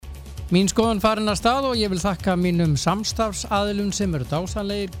Mín skoðun farin af stað og ég vil þakka mínum samstarfsaðilum sem eru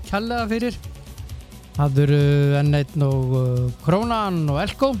dásanlegir kærlega fyrir. Það eru N1 og Krónan og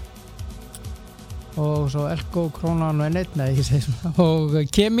Elko. Og svo Elko, Krónan og N1, nei, ég segi svona. Og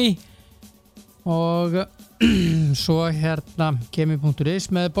Kemi. Og svo hérna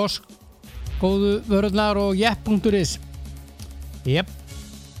Kemi.is með Boss, góðu vörurnar og Jepp.is. Jepp.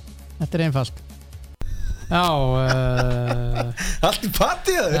 Þetta er einfalt. Já, allt í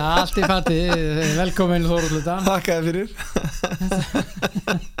patti eða? Já, allt í patti. Velkomin Þórhallur Dan. Þakkaði fyrir.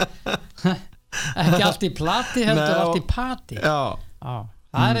 Ekki allt í plati, heldur allt í patti. Já. Já.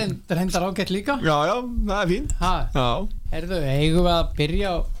 Það reyndar ágætt líka. Já, það er fín. Já. Heyrðu, eigum við að byrja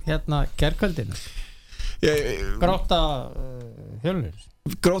á hérna gærkvöldinu? Grótta Fjölnir.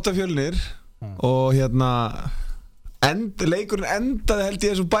 Grótta Fjölnir og hérna leikurinn endaði held ég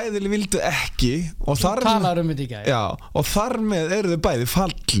eins og bæði vildu ekki og þar talar þetta í gær. Já, og þar með eru þau bæði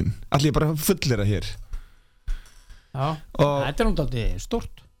fallin. Allir bara fullera hér. Já, þetta er dálítið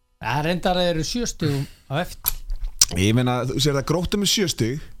stórt. Það reyndar eru 7 stigum á eftir. Ég meina, þú sér það Grótta með 7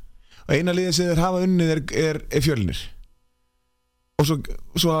 stig og eina liðið sem þeir hafa unnið er Fjölnir. Og svo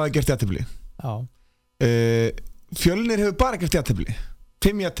hafa þeir gert jafntefli. Já. Fjölnir hefur bara gert jafntefli.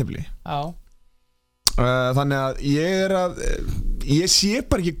 5 jafntefli. Já. Þannig að ég sé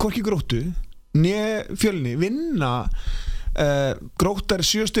bara ekki hvorki Gróttu né Fjölni vinna. Grótta er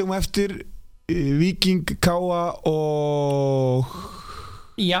 7 stigum eftir Víking, Káa og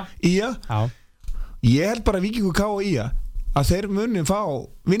Ía. Já. Ég held bara Víking og Káa og Ía að þeir munum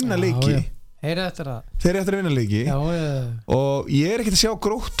vinna leiki. Þeir eftir að vinna leiki. Já. Og ég er ekkert að sjá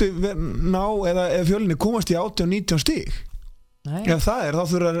Gróttu ná eða Fjölni komast í 18 og 19 stig. Nei. Ef það þá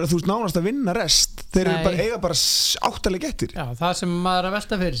þurfa þú nánast að vinna rest. Þeir eru bara, eiga bara 8 leik eftir. Já, það sem maður er að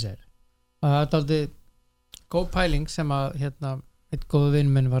velta fyrir sér. Og það er dálítið góð pæling sem að einn góðu vinn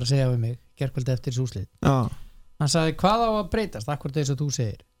minn var að segja við mig gærkvöldi eftir súslit. Já. Hann sagði hvað á að breytast akkurat þess að þú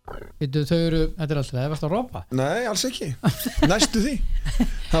segir. Veitu, þetta er alltaf, það varst að ropa. Nei, alls ekki. Næstu því.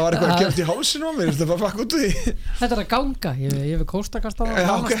 Það var eitthvað að kemst í hálsinu á mér. Það var bakk út úr því. Þetta er að ganga. Ég hef kóstakast á það.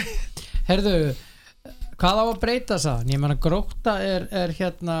 Já, ok. Herðu, hvað á að breyta það? Ég meina Grótta er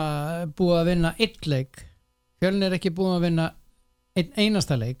búið að vinna 1 leik. Fjölnir er ekki búið að vinna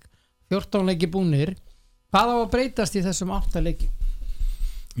einasta leik. 14 leiki búnir. Hvað á að breytast í þessum 8 leiki?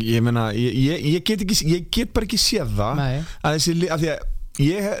 Ég meina, ég get bara ekki séð það. Nei. Að því að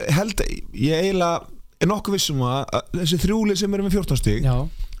ég eiginlega er nokkuð vissum að þessi 3 lið sem eru með 14 stig,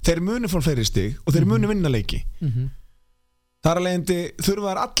 þeir munu frá fleiri stig og þeir munu vinna leiki. Þar að leiðandi þurfa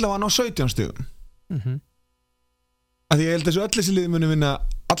þær allavega að ná 17 stigum. Af því ég held að þessu öll þessi lið munu vinna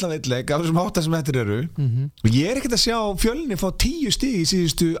allavega 1 leik af þessum 8 sem eftir eru. Og ég er ekkert að sjá Fjölni fá 10 stig í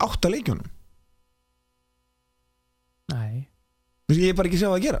síðustu 8 leikjunum. Nei. Ég er bara ekki að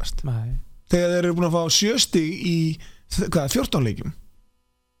sjá það að gerast. Nei. Þegar þeir eru búin að fá 7 stig í 14 leikjum.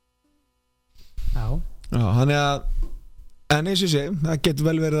 Já, þannig að en eins og ég segi, það getur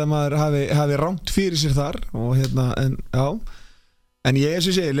vel verið að maður hafi rangt fyrir sér þar og en ég eins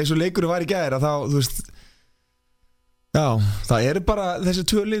og ég segi, eins og leikurinn var í gær að þá, þú veist það eru bara, þessi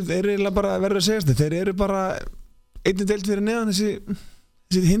 2 lið eru bara verður að segja þetta, þeir eru bara einnig deild fyrir neðan þessi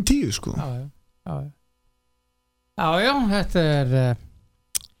hinn 10 sko. Já, þetta er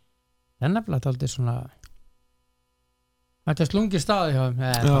nefnilega aldrei svona. Þetta er slungi staði hjá þeim.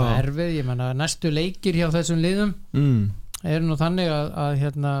 Það er erfið, ég menna næstu leikir hjá þessum liðum eru nú þannig að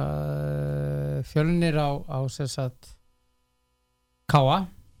Fjölnir á sagt Káa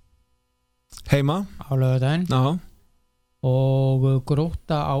heima á laugardaginn og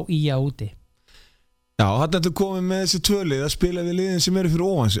Grótta á Ía úti. Já, hann er komið með þessi 2 lið að spila við liðin sem eru fyrir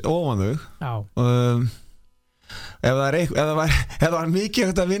ofan þau. Já. Ef það var mikið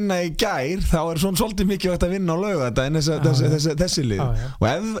hægt að vinna í gær þá er svona svolítið mikið hægt að vinna á laugardaginn þessi lið. Og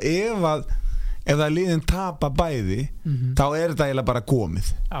ef það liðin tapa bæði þá er þetta eiginlega bara komið.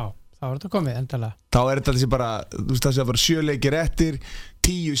 Já, þá er þetta komið endalega. Þá er þetta þessi bara, þú veist það sé að bara 7 leikir eftir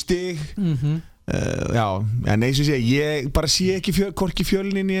 10 stig. Já, en eins og ég bara sé ekki hvorki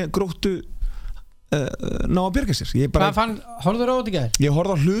Fjölnin í Gróttu ná að bjarga sér. Horfður á þetta í gær? Ég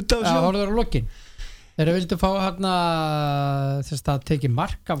horfði á hluta af þessu. Já, horfður á lokin. Þeir vildu fá þess að teki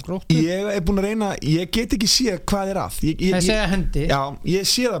mark af Gróttu. Ég er búin að reyna, ég get ekki séð hvað er að. Það segja hendi. Já, ég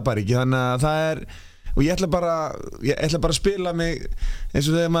sé það bara ekki, þannig að það er, og ég ætla bara að spila mig eins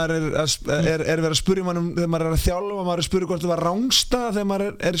og þegar maður er verið að spyrja mann þegar maður er að þjálfa, maður er að spyrja hvort það var rángstað þegar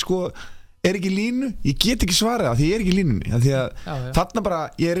maður er ekki í línu. Ég get ekki svarað því ég er ekki í línunni, því að þarna bara,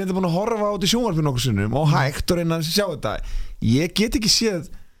 ég er reynda búin að horfa á þetta í sjónvarpinu nokkur sinnum og hægt og reyna að sjá þetta. Ég get ekki séð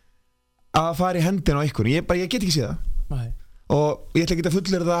að fara í hendina á ykkur, ég get ekki séð það. Nei. og ég ætla ekki að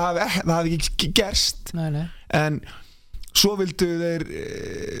fullyrða að það hafi ekki gerst Nei. en svo vildu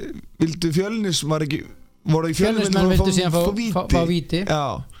Fjölnis voru í Fjölnismenn vildu síðan fá víti Já.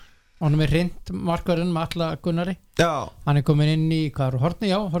 og hann er hreint markverðin með Atla Gunnari Já. Hann er komin inn í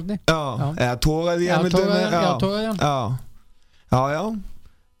horni eða tógaði hann Já.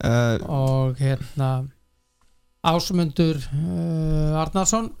 Og Ásmundur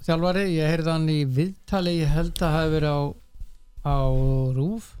Arnarsson þjálfari, ég heyrði hann í viðtali, ég held að hafi verið á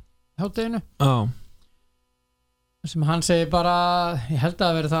RÚV hátteginu sem hann segir bara, ég held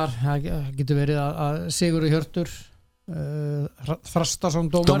að veri þar, það getur verið að Sigurður Hjörtur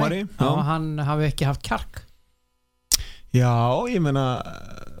Þrastarsson dómari og hann hafi ekki haft kjark Já, ég meina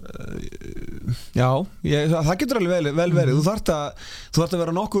það getur alveg vel verið þú þarft að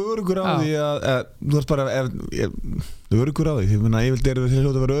vera nokkuð öruggur á því að þú þarft bara öruggur á því, ég meina ég vildi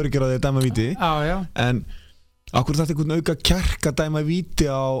hljóta að vera öruggur á því að dæma víti en okkur þarf einhvern auka kjark að dæma víti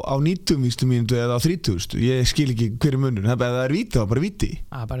á 90. mínútu eða á 30. Ég skil ekki hverju munur ef það er víti, það er bara víti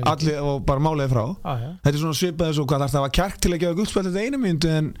allir og bara málega frá þetta er svona svipað eins og hvað þarf það að kjark til að gefa gullspjald eftir 1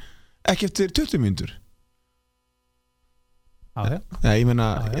 mínútu en ekki eftir 20 mínútur ég meina,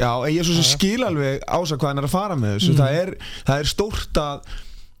 ég er svo sem skil alveg Ása hvað hann er að fara með þessu það er stórt að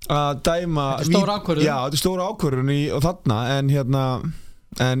dæma þetta er stór ákvörðun þetta er stór ákvörðun og þarna en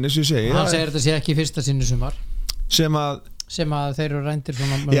eins og ég segi hann segir þetta sé ekki í fyrsta sinni sumar sem að þeir eru rændir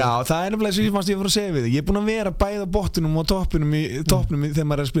svona já, það er nefnilega sem ég fannst ég að segja við þig ég er búin að vera bæða bottunum og toppnum þegar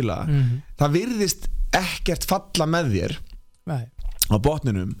maður er að spila það virðist ekkert falla með þér á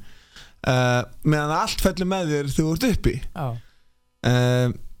botninum meðan allt fellur með þér þegar þú ert uppi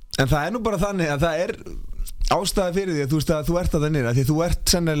en það er nú bara þannig að það er ástæða fyrir því að þú ert að það nýra því þú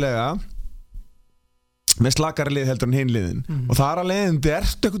ert sennilega með slakara lið heldur en hinn liðin og þar að leiðindi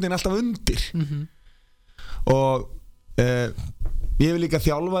ertu einhvern veginn alltaf undir og ég vil líka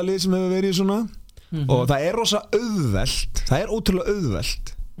þjálfa lið sem hefur verið svona og það er rosa auðvelt það er ótrúlega auðvelt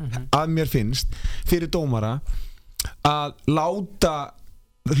að mér finnst fyrir dómara að láta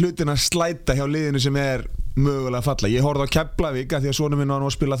hlutina slæta hjá liðinu sem er mögulega að falla. Ég horfði á Keflavík að því að sonur minn var nú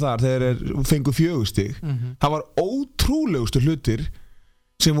að spila þar þegar fengu 4 stig. Það var ótrúlegustu hlutir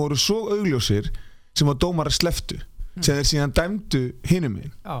sem voru svo augljósir sem að dómara sleftu sem þeir síðan dæmdu hinum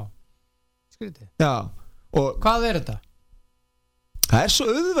minn. Já, skrítið. Já. Og hvað er þetta? Það er svo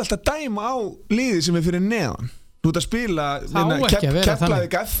auðvelt að dæma á liði sem er fyrir neðan. Þú ert að spila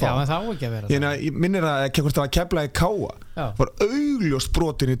Keflavík FH. Já, en það á ekki að vera þannig. Ég minnir að hvort það var Keflavík KA. Var augljóst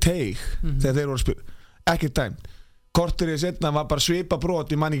brotin í teig þegar þeir voru að spila. Ekki dæmt. Kortur í setna var bara svipa brot,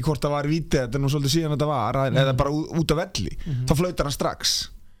 ég man ekki hvort það var víti, þetta er nú svolítið síðan þetta var, eða bara út af velli. Þá flautar hann strax.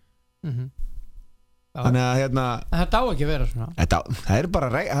 Þannig að þetta á ekki að vera svona.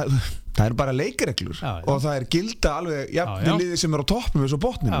 Það er bara leikreglur og það er gilda alveg jafnvel liðið sem er á toppnum og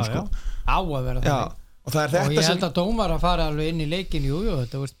botninum sko. Á að vera þannig. Og það er þetta og ég held að dómar að fara alveg inn í leikin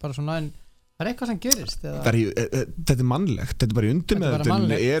þetta veist bara svona en það er eitthvað sem gerist þetta er mannlegt, þetta er bara í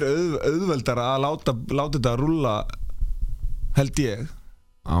undirmeðvitundinni er auðveldara að láta þetta rúlla held ég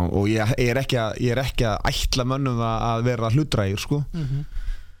og ég er ekki að ætla mönnum að vera hlutdrægir sko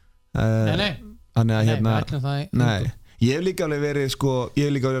nei ég hef líka alveg verið sko, ég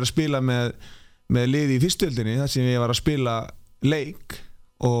hef líka verið að spila með liði í fyrstöldinni þar sem ég var að spila leik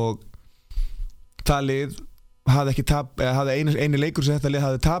og það lið hafði eini leikur sem þetta lið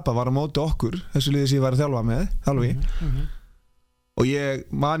hafði tapað var á móti okkur þessu liði sem ég var að þjálfa með og ég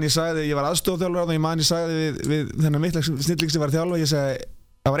var aðstofþjálfur og ég sagði við þennan mikla snilling sem ég var að þjálfa ég sagði,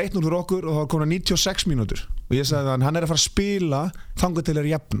 það var 1-0 fyrir okkur og það var komin 96 mínútur og ég sagði hann er að fara að spila þangað til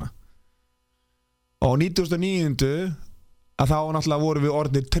jafna og 99. að þá náttúrulega voru við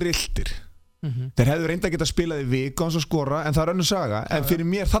orðnir trilltir þeir hefðu reynda að geta spilað í viku og skora en það er önnur saga en fyrir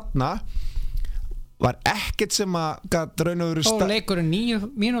mér þarna var ekkert sem að gat raun og veru og leikurinn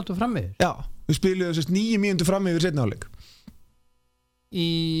 9 mínútur fram yfir já, við spiluðum 9 mínútur fram yfir seinni hálfleik í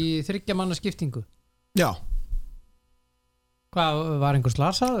 3 manna skiptingu já hvað, var einhver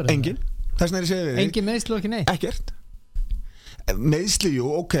slasaður? Engin, þess vegna er ég segið við þig engin meiðsli og ekki neitt? Ekkert meiðsli, jú,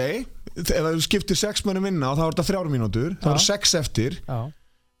 ok ef þú skiptir 6 mönnum inn á þá er þetta 3 mínútur þá eru 6 eftir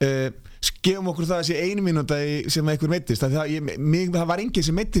gefum okkur það að sé 1 mínúta sem einhver meiddist það var enginn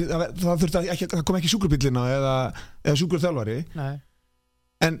sem meiddist það kom ekki sjúkrabíllina eða sjúkraþjálfari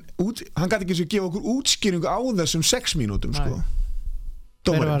en hann gæti ekki eins og gefa okkur útskýringu á þessum 6 mínútum sko.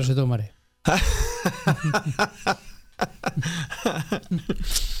 Hver var þessi dómari?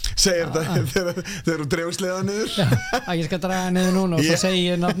 segir þetta þegar þú dreifst leiða niður ég skal draga niður núna og svo segi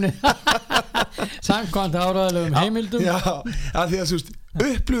ég nafni samkvæmt áræðilegum heimildum já, að því að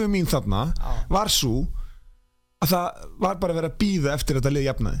upplifun mín þarna var svo að það var bara verið að bíða eftir þetta lið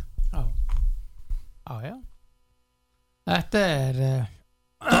jafnaði. Já. Þetta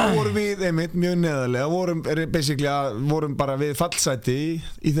Þá vorum við einmitt mjög neðarlega, vorum bara við fallsæti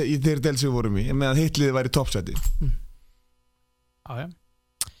í þeirri del sem við vorum í, meðan hitliðið væri toppsæti.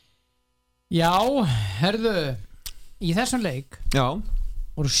 Já, herðu, í þessum leik Já.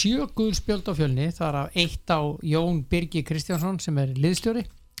 voru 7 gul spjöld á Fjölni, þar af 1 á Jón Birgi Kristjánsson sem liðstjóri.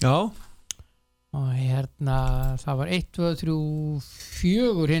 Já. Og það var 1, 2, 3,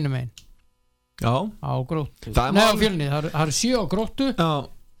 4 hinum einn. Já. Á Gróttu. Nei, á Fjölni, það eru 7 á Gróttu. Já.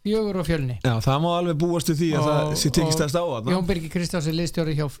 4 á Fjölni. Já, það má alveg búast við því að það sé tekist þess á það. Jón Birgi Kristjánsson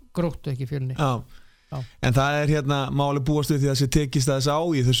liðstjóri hjá Gróttu, ekki Fjölni. Já. En það má alveg búast við því að það sé tekist þess á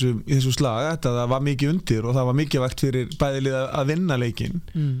í þessu slag. Þetta það var mikið undir og það var mikið vægt fyrir bæðilið að vinna leikinn.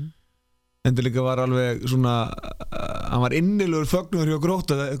 En það líka var alveg svona, hann var innilegur fögnuður hjá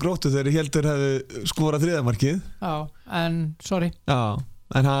Gróttu þegar heldur hefði skorað 3. markið. Já, en sorry. Já.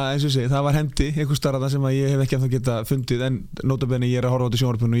 En eins og ég segi, það var hendi einhver starra sem að ég hef ekki ennþá geta fundið, en notabenni ég að horfa á þetta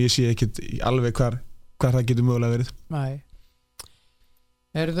sjónvarpinu og ég sé ekki alveg hvar það getur mögulega verið. Nei.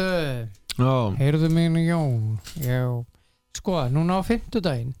 Heyrðu mig Jón. Já. Sko, núna á 5.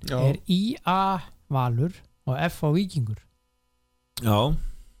 IA Valur og FH Víkingur. Já.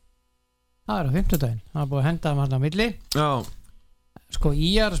 Það á 5. Það er búið að henda hann á milli. Já. Sko,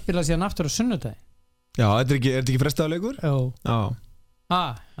 IA að spila síðan aftur á sunnudaginn. Já, er þetta ekki frestaður leikur? Já.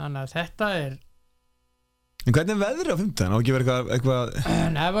 Þannig að þetta En hvernig veðrið á 5? Á ekki verið eitthvað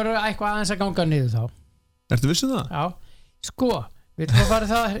Nei, það verður eitthvað aðeins að ganga niður þá. Ertu viss um það? Já. Sko, við ætlum að fara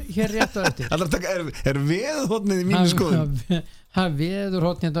það hér rétt á eftir. Er veðurhornið í mínu skoðun? Það er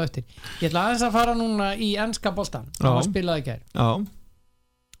veðurhornið á eftir. Ég ætla aðeins að fara núna í enska boltan. Það var spilað í gær. Já.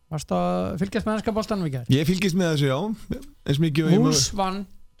 Varstu að fylgjast með enska boltanum í gær? Ég fylgjast með þessu, já. Eins mikið Wolves vann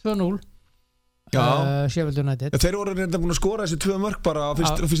 2-0. Sheffield United. Þeir voru reynda búin að skora þessi 2 mörk bara á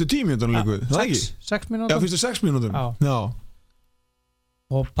fyrstu 10 mínútur líku. Það ekki? 6 mínútur. Já, fyrstu 6 mínútur. Já.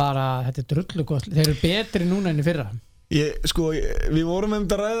 Og bara, þetta er drullu gott. Þeir eru betri núna enn í fyrra. Við vorum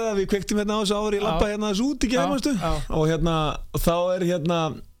að ræða, við kveiktum hérna á þessu ári, ég labba hérna þessu út í gæmastu og þá er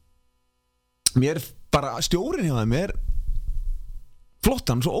mér bara stjórinn hjá þeim er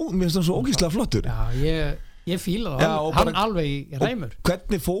flottan, mér finnst hann svo ógeðslega flottur. Já, ég fíla það, hann alveg í ræmur.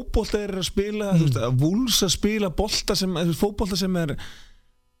 Hvernig fótbolta að spila, Wolves að spila fótbolta sem er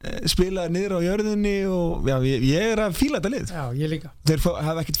spilaði niður á jörðinni og já, ég er að fíla þetta lið. Já, ég líka. Þeir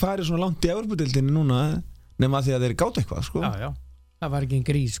hafa ekkert farið svona langt í Evrópudeildinni núna nema því að þeir gátu eitthvað, sko. Já, það var ekki en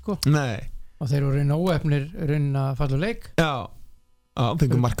grís, sko. Nei. Og þeir voru óefnir að falla leik. Já,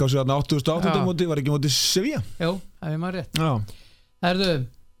 fengum marka á sig 88 móti, var ekki móti Sevilla. Jú, það er maður rétt. Já. Erðu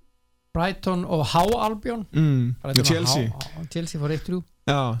Brighton og Albion Chelsea fór 1-3.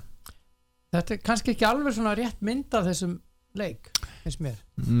 Já. Þetta er kannski ekki alveg svona rétt mynd af þessum leik, finnst mér.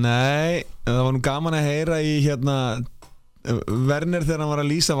 Nei, það var nú gaman að heyra í Werner þegar hann var að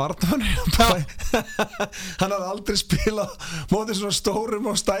lýsa varnarmönnum. Hann hafði aldrei spilað mótið svona stórum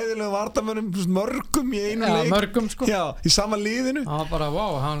og stæðilegum varnarmönnum mörgum í einu leik. Mörgum, sko. Já, í sama liðinu. Hann var bara,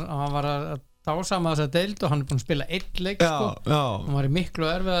 hann var að dásama þessa deild og hann er búin að spila 1 leik, sko. Hann var í miklu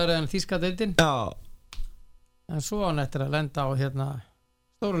erfiðari en þýska deildin. Já. En svo hann eftir að lenda á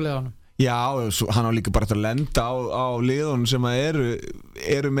stóru liðunum. Já, hann á líka bara eftir að lenda á liðunum sem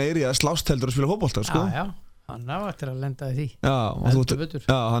eru meiri að slást heldur að spila fótbolta, sko. Já, hann á eftir að lenda í því. Já,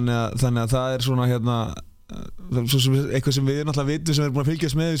 þannig að það er svona eitthvað sem við náttúrulega vitum sem við erum búin að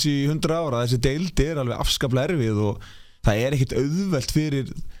fylgjast með þessi í 100 ára. Þessi deildi er alveg afskaplega erfið og það er ekkert auðvelt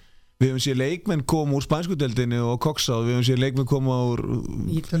fyrir. Við höfum séð leikmenn koma úr spænsku deildinni og koksáð, við höfum séð leikmenn koma úr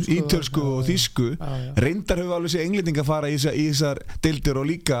ítölsku og þýsku. Reyndar höfum við alveg séð englendinga fara í þessar deildir og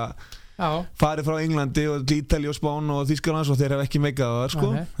líka farið frá Englandi og Ítalíu og Spán og Þýskalands og þeir hafa ekki meikað það, sko.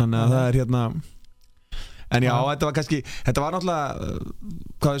 Þannig að það er En já, þetta var náttúrulega,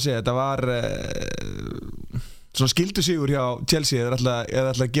 hvað ég segja, þetta var svona skildusigur hjá Chelsea eða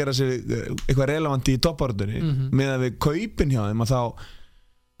ætla að gera sig eitthvað relevant í toppbaráttunni meðan við kaupin hjá þeim að þá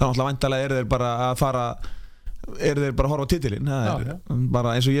náttúrulega væntanlega eru þeir bara að horfa á titilinn. Það er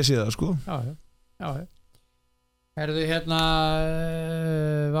bara eins og ég sé það, sko. Já. Herðu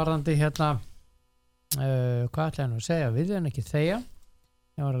varðandi hvað ætla hann að segja við en ekki þegja.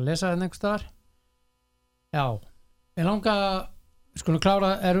 Ég var að lesa þetta einhvers staðar. Já, ég langa skulum klára,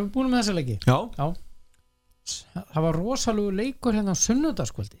 erum við búin með þessa leiki? Já. Það var rosalegu leikur á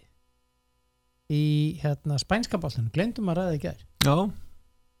sunnudagskvöldi í spænska boltanum, gleymdum að ræða í gær. Já.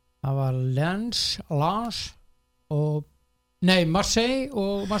 Það var Lens og Marseille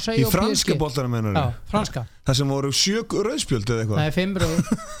og PSG. Í franska boltanum meinar þú? Já, franska. Það sem voru 7 rauðspjöld eða eitthvað? Nei, 5 rauð.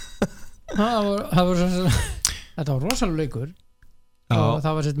 Það voru þetta var rosalega leikur og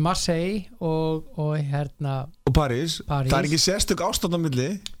það var sett Marseille og og París. Það er ekki sérstök ástand á milli.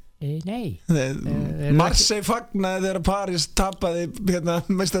 Nei. Marseille fagnaði þegar París tapaði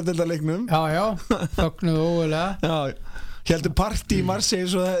meistaradeildarleiknum. Já, fögnuðu ógulega. Já. Heldur partí í Marseille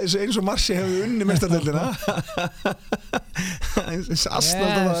eins og Marseille hefði unni meistaradeildina.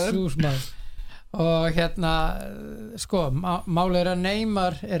 Jesús maður. Og sko, málið að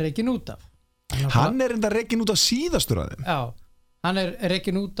Neymar er rekinn út af. Hann er enda rekinn út af síðastur af þeim. Já, hann er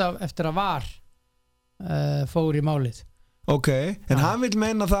rekinn út af eftir að VAR fór í málið. Ok, en hann vil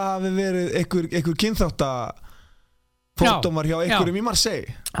meina það hafi verið einhver kynþátta fordómar hjá einhverjum í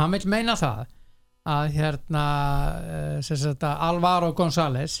Marseille. Hann vil meina það að Alvaro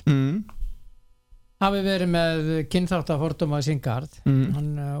González hafi verið með kynþáttafordóma í Singard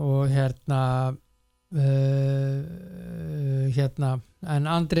og en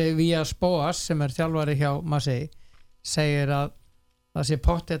André Villas-Boas sem er þjálfari hjá Marseille segir að það sé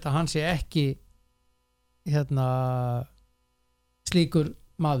pottþétt að hann sé ekki slíkur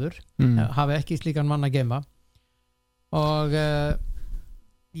maður hafi ekki slíkan mann að geyma og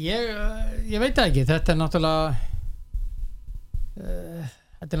ég veit það ekki, þetta er náttúrulega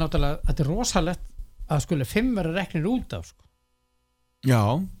þetta er rosalegt að skuli 5 vera reknir út af sko. Já,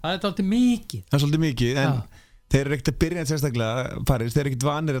 það er svolítið mikið. Það er svolítið mikið, en þeir eru ekkert að byrja sérstaklega, París, þeir eru ekkert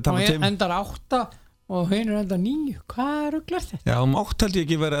vanir að tapa og endar 8 og hinur endar 9, hvað er ruglast þetta? Já, 8 held ég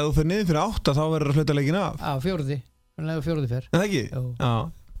ekki verið, ef þú fer niður fyrir 8 þá verður að hluta leikin af. Já, 4. Þannig að 4 fer. En það ekki? Já.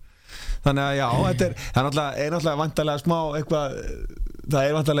 Þannig að já, þetta er náttúrulega vantarlega smá eitthvað, það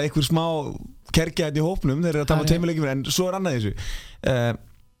er vantarlega einhver smá kergja hérna í hópnum, þeir eru að tapa 2 leikjum, en svo er annað þessu.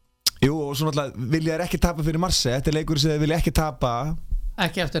 Jú, og svo náttúrulega vilja þeir ekki tapa fyrir Marseille, þetta er leikur sem þeir vilja ekki tapa.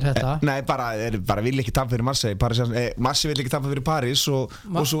 Ekki eftir þetta? Nei, bara vilja ekki tapa fyrir Marseille, Marseille vilja ekki tapa fyrir París og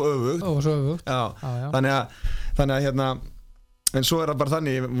svo öfugt. Og svo öfugt. Já. Þannig að en svo er það bara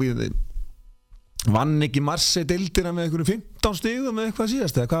þannig, vann ekki Marseille deildina með einhverjum 15 stigum með eitthvað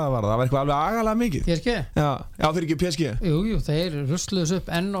síðast eða hvað var það? Það var eitthvað alveg agalega mikið. PSG? Já, fyrir ekki PSG. Jú, þeir rusluðs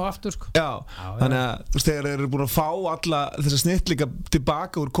upp enn og aftur sko. Já, þannig að þegar þeir eru búin að fá alla þessa snittlíka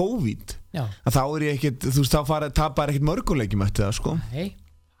tilbaka úr COVID, þá er ég ekkert, þá tapar ekkert mörguleikjum eftir það sko. Nei,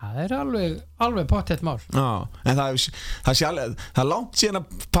 það er alveg pottþétt mál. Já, en það er langt síðan að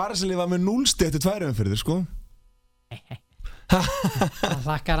Parísarliðið var með 0 stig eftir 2 umferðir sko. Það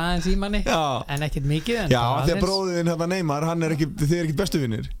hlakkar aðeins í manni en ekkert mikið já, því að bróðin Neymar þið er ekkert bestu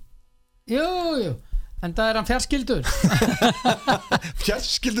vinnir. Jú, en það er hann fjarskyldur.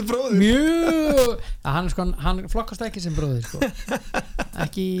 Fjarskyldur bróðir? Mjög hann flokkast ekki sem bróðir sko.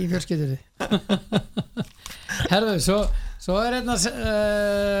 Ekki í fjarskyldur. Herðu, svo er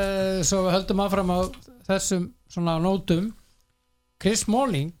svo við höldum áfram á þessum svona nótum. Chris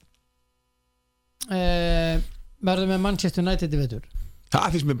Smalling verður með Manchester United í vetur.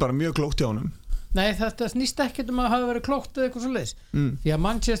 Það finnst mér bara mjög klókt hjá honum. Nei, þetta snýst ekkert að hafa verið klókt eða eitthvað svoleiðis. Því að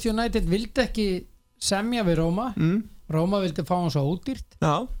Manchester United vildi ekki semja við Róma. Róma vildi fá hann svo ódýrt.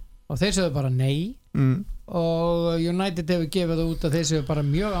 Já. Og þeir sögðu bara nei. Og United hefur gefið það út að þeir sögðu bara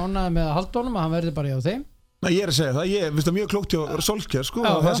mjög ánægði með að halda honum að hann verði bara hjá þeim. Nei, ég er að segja það. Ég finnst það mjög klókt hjá Solskjaer sko.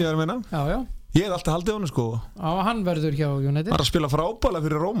 Það sé ég að meina. Já. Ég hef alltaf haldið honum sko. Já, hann verður hjá United. Bara að spila frábælega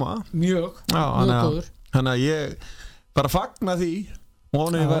fyrir Róma. Mjög góður. Þannig að ég bara fagna því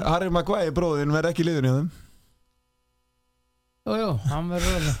og Harry Maguire bróðin verður ekki í liðinu hjá þeim. Jú, hann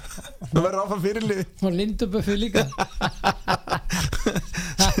verður það verður áfram fyrirlið og Lindebuff líka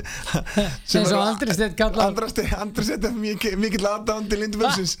eins og Andri Steinn kallar Andri Steinn er mikill aðdáandi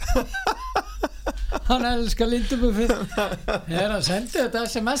Lindebuffsins. Hann elskar Lindebuff. Ég er að senda þetta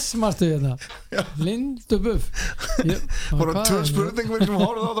SMS mástu hérna Lindebuff bara 2 spurningum sem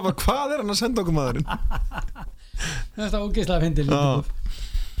horfðu á þetta hvað er hann að senda okkur maðurinn. Þetta er ógeðslega fyndið Lindebuff.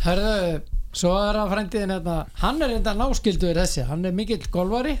 Herðu, svo er að frændiðin hérna, hann er enda náskildur þessi, hann er mikill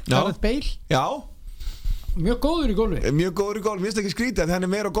golfari, Gareth Bale. Já. Mjög góður í golfi. Mjög góður í golfi, minnst ekki skrítið að hann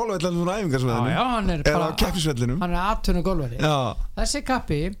er meira á golfvellinum en á æfingarsvæðinu. Já, hann er bara á keppnisvellinum. Hann er atvinnu golfari. Já. Þessi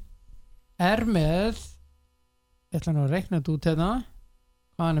kappi er með, ég ætla nú að reikna þetta út hérna,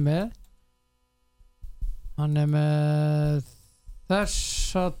 hvað hann er með? Hann er með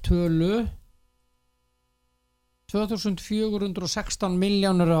þessa tölu 2416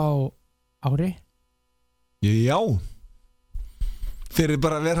 milljónir á ári. Já. Þeir eru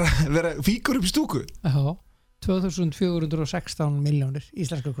bara að vera fíkur upp í stúku. Já, 2416 milljónir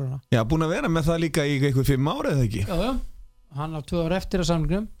íslenska króna. Já, búin að vera með það líka í eitthvað 5 ára eða ekki? Já, hann á 2 ára eftir að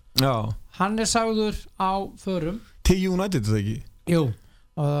samningnum. Já. Hann er sagður á förum. Til United það ekki? Jú,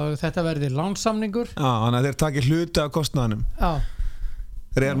 og þetta verði lánssamningur. Já, þannig að þeir takir hluta af kostnaðanum. Já.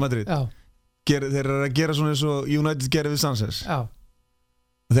 Real Madrid. Já. þeir eru að gera svona eins og United gerir við Sanchez Já.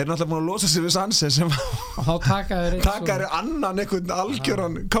 og þeir eru náttúrulega búin að losa sig við Sanchez sem Og þá taka þeir annan einhvern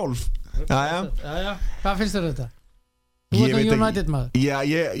algjöran kálf Já. Hvað finnst þér þetta? Þú ert nú United maður. Já,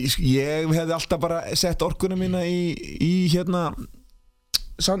 ég hefði alltaf bara sett orkuna mína í hérna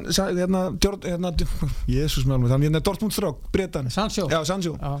Jesús með alveg, þannig Dortmund þrók, Bretan Sancho. Já,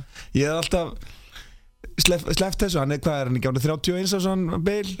 Sancho. Ég hefði alltaf sleppt þessu, hann hvað hann ekki árið 31 á svona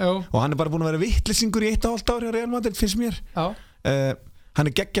Bale og hann bara búin að vera vittlisingur í 1,5 ár hjá Real Madrid, finnst mér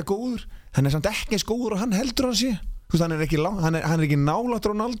hann geggja góður, hann samt ekki eins góður og hann heldur hann sé hann er ekki nálægt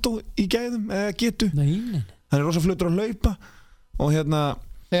Ronaldo í gæðum eða getu Nei. Hann rosa fljótur að hlaupa og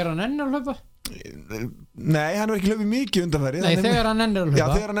Þegar hann ennir að hlaupa? Nei, hann verður ekki hlaupið mikið undanfæri Nei, þegar hann ennir að hlaupa? Já,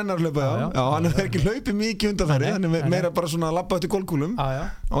 þegar hann ennir að hlaupa, já hann verður ekki hlaupið mikið undanfæri hann er meira bara svona að labba eftir gólkúlum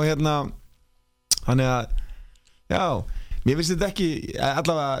og þannig að já, mér finnst þetta ekki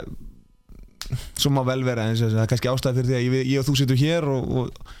allavega svo má vel vera eins og það er kannski ástæða fyrir því að ég og þú sittum hér og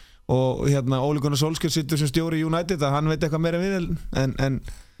Ole Gunnar Solskjær sittur sem stjóri í United að hann veit eitthvað meira en við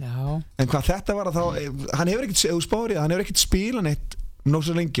en hvað þetta var að þá hann hefur ekkert spilað neitt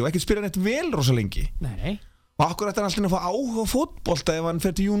rosa lengi og ekkert spilað neitt vel rosa lengi Nei. Og akkur ætti hann alltaf að fá áhuga á fótbolta ef hann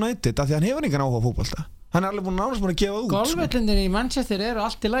fer til United af því hann hefur engan áhuga á fótbolta hann er alveg nánast búin að gefa út Golfvellinir í Manchester eru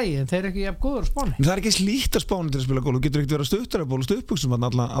allt í lagi en þeir eru ekki jafn góður á Spáni en það er ekki slíkt að Spáni til að spila golf þú getur ekkert verið að stuttra ból og stuðbuxum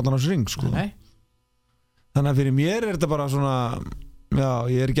allan á þessu ring sko. Þannig að fyrir mér er þetta bara svona já,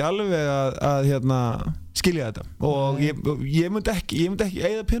 ég er ekki alveg að skilja þetta og ég myndi ekki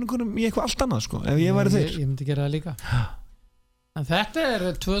eyða peningunum í eitthvað allt annað sko, ef ég væri þeir ég myndi gera það líka en þetta er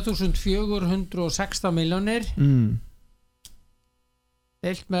 2416 milljónir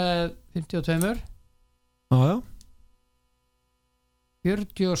deilt með 52 já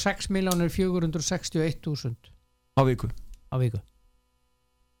 46.461.000 á viku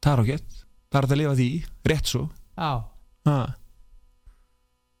það er ágætt, það er að lifa því rétt svo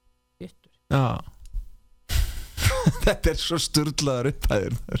já þetta er svo sturlaðar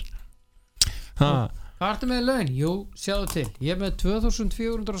upphæðir Hvað ertu með laun? Jú, sjáðu til ég er með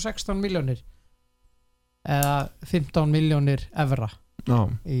 2416 milljónir eða 15 milljónir evra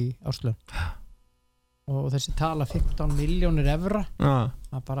í áslun og þessi tala 15 milljónir evra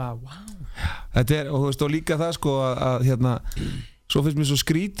það bara, wow þetta er, og þú veist, og líka það sko að svo finnst mér svo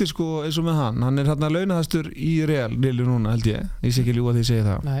skrítið sko eins og með hann er launahæstur í Real núna held ég sé ekki ljúga því að segja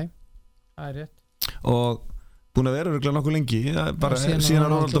það Nei, það er rétt og búin að vera örugglega nokkuð lengi bara síðan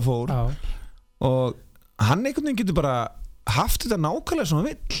Ronaldo fór og hann einhvern veginn getur bara haft þetta nákvæmlega svona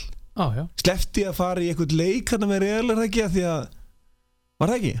vill sleppti að fara í eitthvað leik hann með Real er það ekki að því að var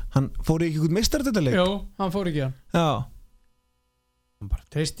það ekki? Hann fór í eitthvað meistaradeildarleik? Jú, hann fór ekki hann bara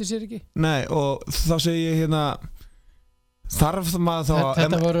treysti sér ekki Nei, og þá segi ég þarf maður þá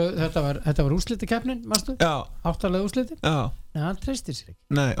Þetta var úrslitakeppnin, manstu? Já 8-lega úrslitin? Já Nei, hann treystir sér ekki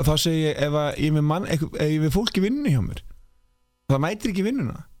Nei, og þá segi ég ef ég með fólk í vinnu hjá mér það mætir ekki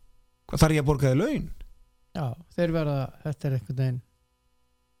vinnuna þarf ég að borga þér laun Já, þeir verða, þetta er einhvern veginn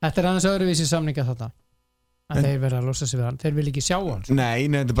þetta er aðeins öðruvísi samninga þetta að þeir verða að losa sig við hann þeir vil ekki sjá hann Nei,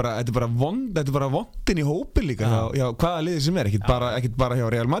 þetta er bara vondin í hópi líka já, hvaða liðið sem er, ekkert bara hjá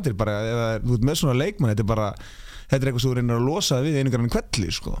Real Madrid bara ef þú ert með svona leikmann þetta er eitthvað sem þú reynir að losa við einu grann kvelli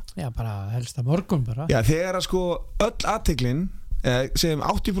sko. Já, bara helst að morgun bara Já, þegar að sko öll athygling segjum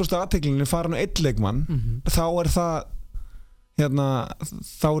 80% af athyglinni fara nú einn leikmann þá er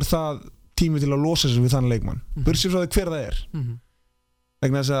það tími til að losa sig við þann leikmann bursið frá því hver það er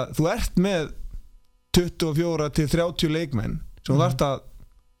vegna þess að þú ert með 24 til 30 leikmenn sem þú þarft að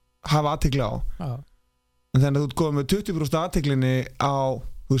hafa athygli á en þannig að þú ert komið með 20% athyglinni á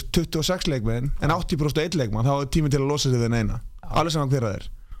 26 leikmenn en 80% einn leikmann þá er tími til að losa sig við den eina alveg saman hver það er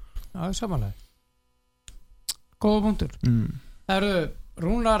Já, samanlega Góða punktur Það eru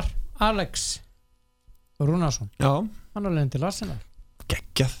Rúnar Alex Rúnarsson Já Hann er leiðin til Arsenal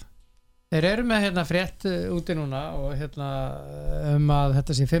Geggjað Þeir eru með frétt úti núna og að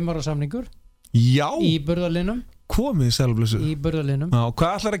þetta sé 5 ára samningur Já í burðarlinum komið selvblessu í burðarlinum Já,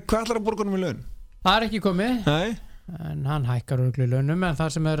 hvað ætlar að borga honum í laun? Það er ekki komið Nei en hann hækkar örugglega í launum en það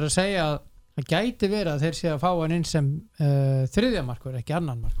sem er að segja að það gæti verið að þeir sé að fá hann inn sem þriðja markvörð, ekki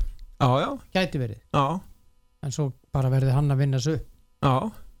annan markvörð Já gæti verið en svo bara verði hann að vinna sig Já,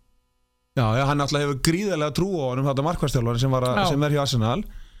 hann alltaf hefur gríðarlega trú á honum þetta markvörðstjálfari sem er hjá Arsenal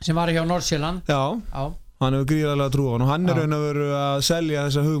sem var hjá Nordsjælland Já, hann hefur gríðarlega trú á honum og hann er raun að vera að selja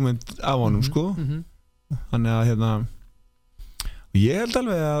þessa hugmynd af honum sko þannig að ég held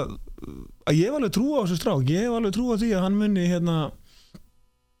alveg að ég hef alveg trú á þessu strák ég hef alveg trú á því að hann muni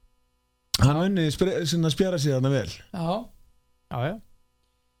spjara sig þarna vel Já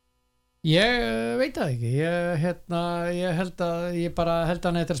Ég veit það ekki ég held að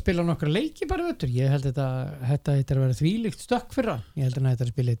hann eitthvað að spila nokkra leiki bara vettur, ég held þetta eitthvað að vera þvílíkt stökk fyrir hann, ég held að hann eitthvað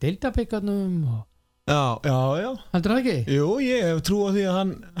að spila í deildabikarnum og... Já heldur það ekki? Jú, ég hef trú á því að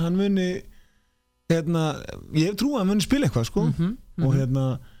hann muni ég hef trú að hann muni spila eitthvað sko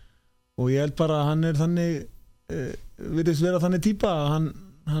og ég held bara að hann þannig virðist vera þannig típa að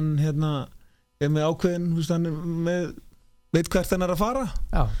hann er með ákveðin hann er með, veit hvert hann er að fara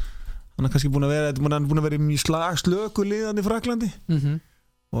Já hann er kannski búin að vera í slöku liðan í Fraklandi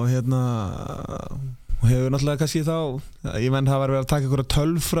og og hefur náttúrulega kannski þá ég menn það var verið að taka einhverja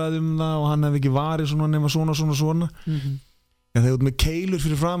tölfræði það og hann hef ekki varið svona nema svona en þegar út með keilur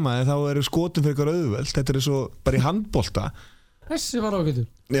fyrir fram að þá eru skotin fyrir eitthvað auðveld þetta er svo bara í handbolta þessi var ágætur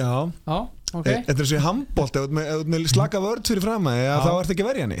Já, okay. Þetta er svo í handbolta ef út með slaka vörð fyrir fram að þá ert ekki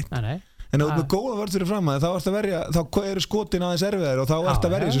að verja neitt Nei en ef þú ert með góða vörð fyrir fram að þá ert að verja þá eru skotin aðeins erfiðar og þá ert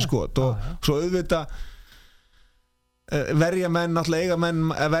að verja þessi skot og svo auðvitað verja menn náttúrulega eiga menn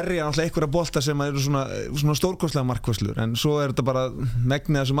að verja náttúrulega einhverja bolta sem eru svona stórkostlega markvörslur en svo er þetta bara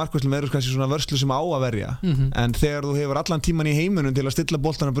megnið þessu markvörslum eru kannski svona vörslu sem á að verja en þegar þú hefur allan tíman í heiminum til að stilla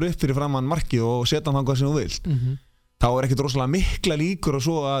boltana bara upp fyrir framann markið og setja hann þangað sem þú vilt þá er ekkert rosalega mikla líkur og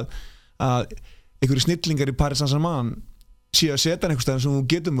svo að einhverju snillingar í Paris Saint-Germain séu að setja hann einhvers staðar sem þú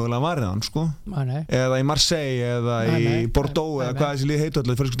getur mögulega að varja hann sko eða í Marseille eða í Bordeaux eða hvað þessi lið heitu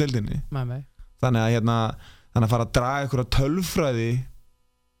allir í fyrirsku deildinni þannig að fara að draga einhverja tölfræði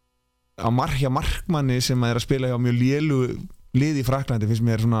á markmanni sem er að spila hjá mjög lélu lið í Fraklandi finnst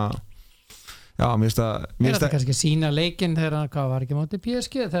mér svona mér finnst þetta kannski sína leikinn þegar hann var ekki móti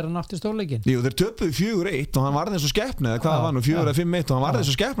PSG þegar hann átti stórleikinn Jú, þeir töpuðu 4-1 og hann varði eins og skeppni eða hvað það var nú 4-5-1 og hann varði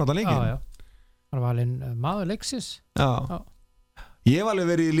eins og skeppni allan leikinn hann var alveg maður leiksins Ég hef alveg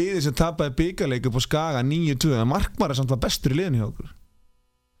verið í liði sem tapaði bikarleik upp á Skaga 9-2 en markmaður samt var bestur í liðinu hjá okkur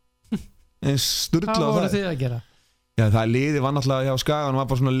en sturla Hvað voru þið að gera? Já, það liði var náttúrulega hjá Skagan var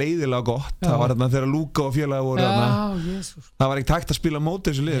bara svona leiðilega gott það var þarna þegar Lúka og félaga voru það var ekkert hægt að spila móti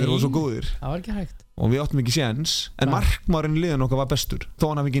þessu liði þeir voru svo góðir það var ekki hægt og við áttum ekki séns en markmaðurinn í liðinu okkar var bestur þó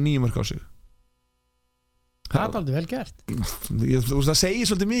hann hafi ekki 9 mörk á sig Það er aldrei vel gert það segir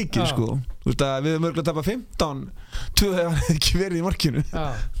svolítið mikið sko. Við höfum örgulega tapað 15 2 hefur ekki verið í markinu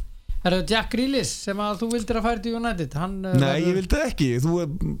Er það Jack Grealish sem að þú vildir að færa til United? Nei, ég vildi ekki þú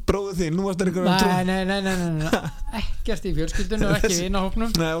bróðið þín, nú varst það Nei ekkert í fjölskyldunum og ekki í vinahópnum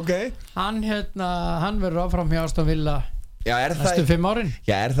Hann verður áfram hjá Aston Villa næstu 5 árin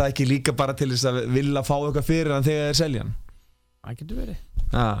Já, er það ekki líka bara til þess að vilja fá eitthvað fyrir hann þegar þeir selja hann? Það getur verið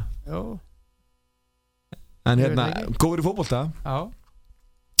Jó En góður í fótbolta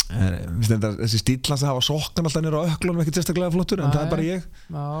þessi stíl hans að hafa sokkan alltaf nýra á öklunum ekkert sérstaklega flottur en það er bara ég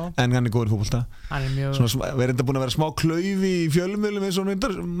en hann er góður í fólkvölda við erum enda búin að vera smá klaufi í fjölmiðlum eins og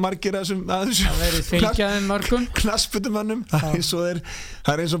margir aðeins knassputumönnum það er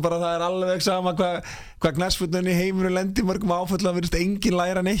eins og bara það er alveg sama hvað knassputunni í heiminu lendir mörgum áföll að verðist engin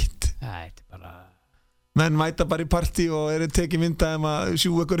læra neitt menn mæta bara í partí og eru tekið mynda að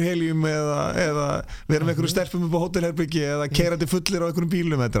sjú einhver helium eða vera með einhverju stelpum upp á hótelherbyggi eða keirandi fullir á einhverjum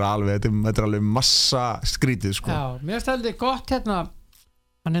bílum þetta er alveg massa skrítið sko. Já, mér stældi gott hann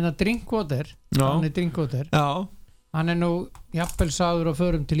er Drinkwater hann er nú jafnvel sagður á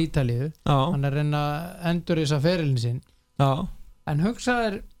förum til Ítalíu hann er reyna endur þess að ferilin sinn en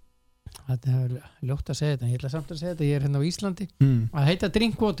hugsaður þetta er ljótt að segja þetta en ég ætla samt að segja þetta, ég er hérna á Íslandi að heita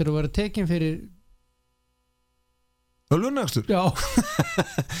Drinkwater og vera tekin fyrir Ölvunakstur? Já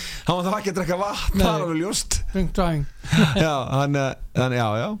Hann var það ekki að drekka vatn það er alveg ljóst Drink driving Já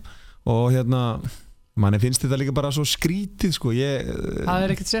og manni finnst þetta líka bara svo skrítið sko Það er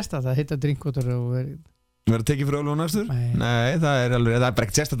ekkert sérstætt að heita Drinkwater og vera tekin fyrir ölvunakstur? Nei, það er bara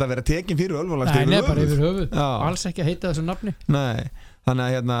ekkert sérstætt að vera tekin fyrir ölvunakstur Nei, bara yfir höfuð alls ekki að heita þessu nafni Nei, þannig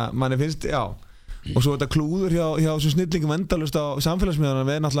að manni finnst, og svo þetta klúður hjá þessum snillingum endalust á samfélagsmiðjana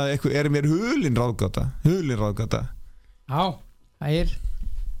við náttúrulega er mér hulin ráðgáta Já,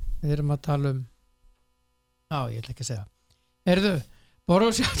 við erum að tala ég ætla ekki að segja Erðu,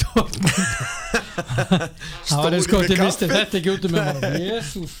 Borussia Dortmund það var eins gott ég misti þetta ekki út með maður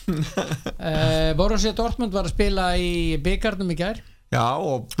Jesús Borussia Dortmund var að spila í bikarnum í gær Já,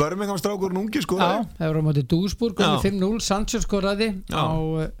 og Birmingham strákurinn ungi skoraði það var á móti Duisburg 5-0, Sancho skoraði á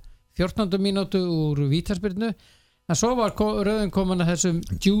 14. mínútu úr vítaspyrnu en svo var rauðin komin að þessum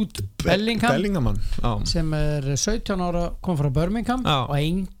Jude Bellingham sem er 17 ára kom frá Birmingham og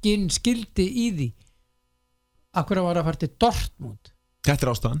enginn skildi í því akkur var að fara til Dortmund Þetta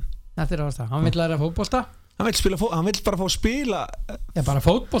er ástæðan hann vill læra fótbolta hann vill bara fá að spila bara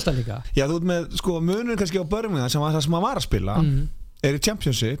fótbolta líka Já, þú ert með munur kannski á Birmingham sem hann var að spila er í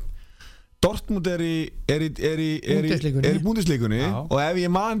Championship Dortmund er í Bundesligunni og ef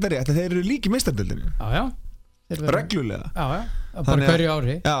ég man það rétt þeir eru líki meistaradeildinni reglulega bara hverju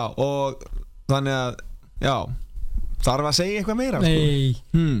ári og þannig að þarf að segja eitthvað meira Nei,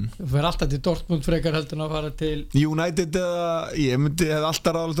 þú fyrir alltaf til Dortmund frekar heldur en að fara til United eða ég hefði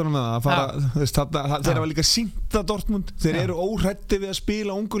alltaf ráðlutunum með að fara þeir hafa líka sýnt að Dortmund þeir eru óhræddir við að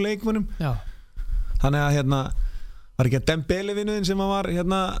spila ungu leikmönnum þannig að var ekki að Dembele vinnuðinn sem var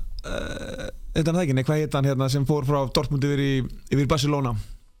þetta það ekki, nei hvað heit hann sem fór frá Dortmund yfir Barcelona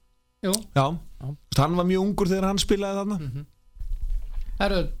Jú hann var mjög ungur þegar hann spilaði þarna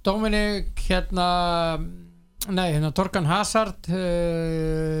Herru, Dominik Torgan Hazard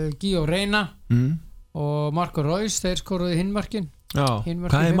Gio Reyna og Marco Reus þeir skoruðu hinmörkin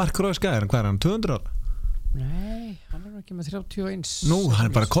hvað er Marco Reus gæðir? Hvað er hann, 200 ára? Nei, hann er ekki með 31 Nú, hann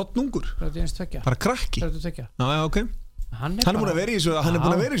er bara kottnungur 31 bara krakki 32 ok hann er búin að vera í þessu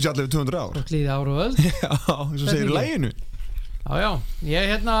allir við 200 ár og klíði ára og öll eins og segir í læginu ég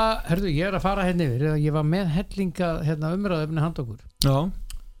ég er að fara yfir ég var með hellinga umræðefni handa okkur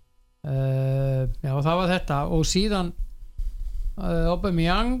það var þetta og síðan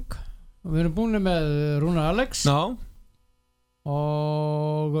Aubameyang og við erum búin með Rúnar Alex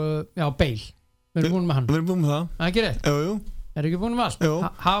og Bale við erum búin með hann við erum búin með það ekki rétt er ekki búin með allt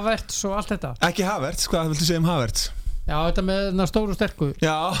Havertz og allt þetta ekki Havertz hvað viltu segja Havertz þetta með stóru sterku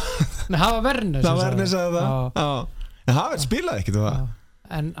með Havertz sagði það en Havertz spilaði ekki það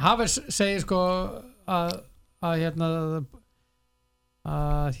en Havertz segir sko að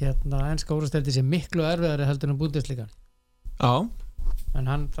enska úrsteldi sé miklu erfiðari heldur en Bundesliga en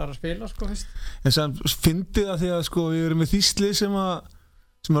hann þarf að spila sko fyrst en sem fyndið að því að sko við erum með þýsli sem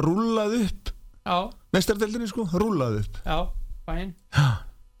að rúllaði upp meistaradeildinni sko rúllaði upp bæinn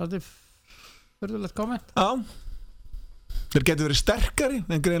það er furðulegt komment þeir getur verið sterkari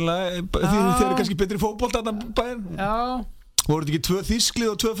en greinlega þeir eru kannski betri fótbolta þarna bæinn voru þetta ekki 2 þýsklið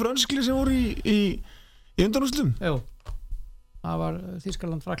og 2 frönskli sem voru í undanúrslitum það var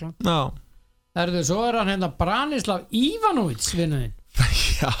Þýskaland, Frakland svo er hann Branislav Ivanović vinnuðinn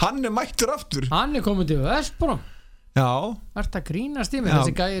hann er mættur aftur hann er komin til Vestbrom ert að grínast í mig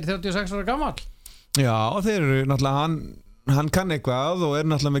þessi gæir 36 ára gamall þeir eru náttúrulega hann kann eitthvað og er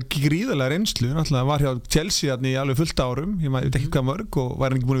náttúrulega með gríðarlega reynslu náttúrulega var hjá Chelsea í alveg fullt árum ég veit ekki hvað mörg og var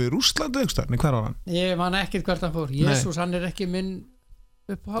hann ekki búin við Rússlandi hver var hann? Ég man ekkert hvert hann fór Jesús hann er ekki minn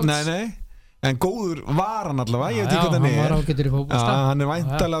uppáhalds nei en góður var hann allavega ég veit ekki hvað hann var ágætur í fótbolta hann er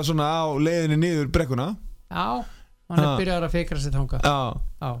væntanlega svona á leiðinni niður brekkuna hann er byrjar að fikra sér þangað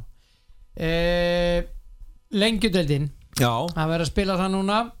Lengjudeildin það verður að spila það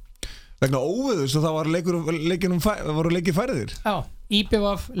núna vegna óveðurs og það voru leikir færðir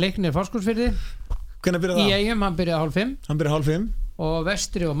IBVF leiknir Fáskursfirði hvenær byrjaði það? Í Eyjum hann byrjaði 5:30 og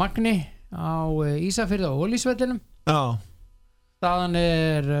Vestri og Magni á Ísafirði og Ólísvellinum staðan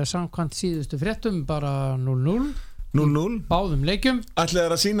er samkvæmt síðustu fréttum bara 0-0 báðum leikjum ætlaði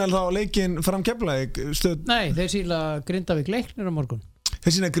þeir að sýna þá leikinn fram Keflavík stöð? Nei, þeir sýna Grindavík Leiknir á morgun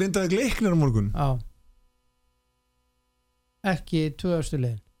þeir sýna Grindavík Leiknir á morgun? Ekki 2.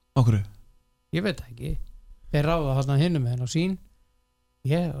 leiðin okkur? Ég veit ekki þeir ráða þarna hinum með henn á sín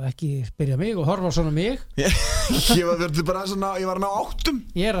ég ekki spyrja mig og horfa svona mig ég var bara svona ég var að ná 8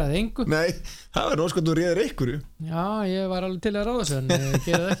 ég ræði engu nei, það var óskvæmt að réður ykkur ég var alveg til að ráða þessu en ég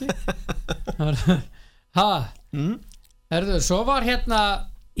gerði það ekki svo var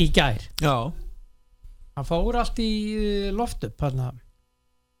í gær hann fór allt í loft upp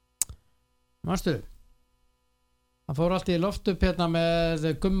manstu hann fór allt í loft upp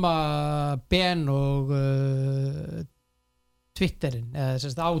með Gumma Ben og Twitterinn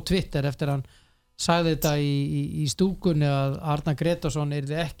eða á Twitter eftir hann sagði þetta í stúkunni að Arnar Gretarsson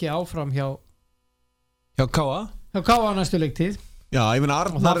yrði ekki áfram hjá K.A. næstu leiktíð ég meina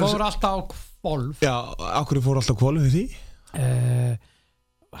Arnar það fór alltaf á kvolf okkur fór alltaf á kvolf við því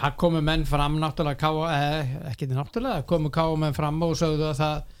það komu menn fram náttúrulega K.A. ekki náttúrulega komu K.A. menn fram og sögðu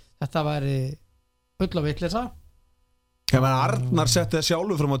að þetta væri bull og vitleysa Arnar setti það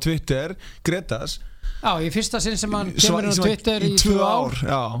sjálfur fram á Twitter Gretars í fyrsta sinn sem hann kemur á Twitter í 2 ár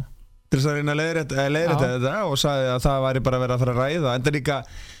til þess að reyna að leiðrétta þetta og sagði að það væri bara verið að fara að ræða en það líka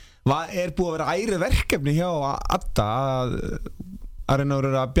er búið að vera ærið verkefni hjá Adda að reyna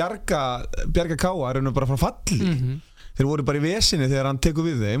að bjarga K.A. að reyna bara frá falli þeir voru bara í vesinni þegar hann tekur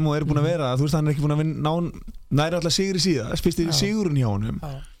við þeim og er búin að vera þú veist hann er ekki búin að vinna næri alltaf sigri síðan fyrst í sigurinn hjá honum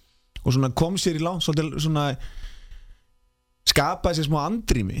og svona kom sér í langt svolítið svona skapaði sér smá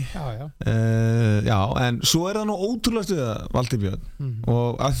andrými en svo er það nú ótrúlega stuða Valtýr Björn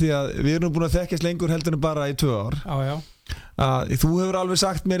og af því að við erum búin að þekkjast lengur heldur en bara í 2 ár að þú hefur alveg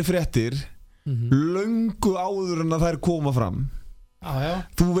sagt mér fréttir löngu áður en að þær koma fram. Já.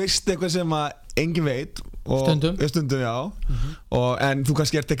 Þú veist eitthvað sem að enginn veit og stundum já. En þú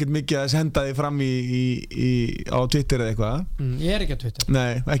kannski ert ekkert mikið að senda þig fram á Twitter eða eitthvað. Ég er ekki á Twitter.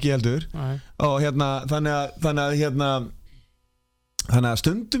 Nei, ekki heldur. Og þannig að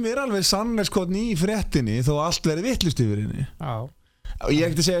stundum er alveg sannleikskorn í fréttinni þó allt verði vitlaust yfir henni. Já. Og ég er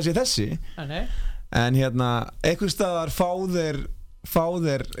ekki að segja sér þessi. Nei. En einhvers staðar fá þeir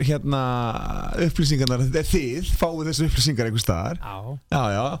upplýsingarnar, þið fáið þessu upplýsingar einhvers staðar.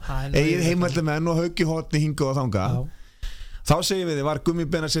 Já. Egið heimildamenn og Hauki Horni hinga og þanga. Já. Þá segjum við þið, var Gummi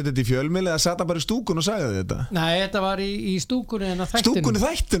Ben að setja þetta í fjölmiðli eða satt hann bara í stúkun og sagði þetta? Nei, þetta var í stúkunni en að þættinu. Stúkunni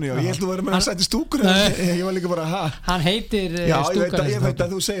þættinu, já. Ég held að þú verður með að setja í stúkunni. Ég var líka bara, Hann heitir stúkunni. Já, ég veit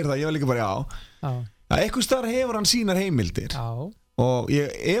að þú segir það. Ég var líka bara, já. Einhvers staðar hefur hann sínar heimildir. Já. Og ég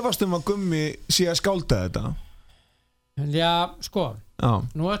efast að Gummi sé að skálda þetta. Já, sko. Já.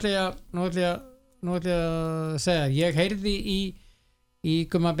 Nú ætla ég að segja, ég heyrði í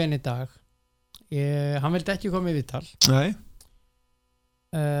Gumma Ben í dag. Hann vildi ekki koma í viðtal. Nei.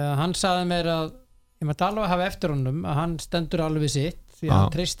 Hann sagði mér að ég mátti alveg hafa eftir honum að hann stendur alveg við sitt því að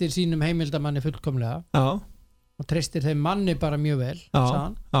hann treystir sínum heimildamanni fullkomlega og treystir þeim manni bara mjög vel,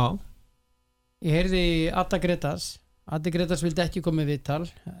 sagði hann. Ég heyrði í Adda Grétars vildi ekki koma í viðtal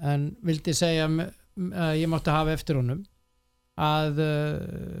en vildi segja að ég mátti hafa eftir honum að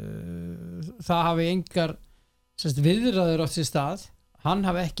það hafi engar viðræður átt sér stað. Hann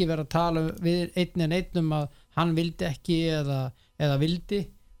hafi ekki verið að tala við einn að hann vildi ekki eða vildi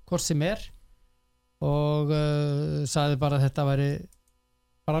hvort sem og sagði bara að þetta væri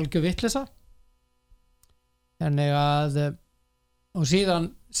bara algjör vitleysa. Þannig að og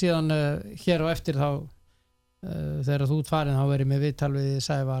síðan hér á eftir þá þegar þú ert farin þá verið með viðtal við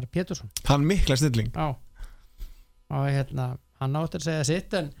Sævar Pétursson. Hann mikla snilling. Já. Og hann átti að segja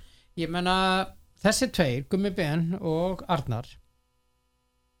sitt en ég menna þessi tveir, Gummi Ben og Arnar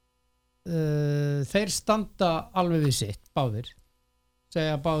þeir standa alveg við sitt báðir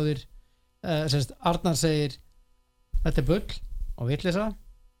segja báðir Arnar segir þetta er bull og vitleysa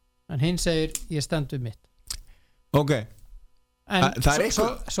en hinn segir ég stend við mitt. Ok en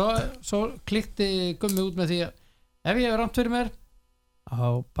svo klikti Gummi út með því að ef ég hef rangt fyrir mér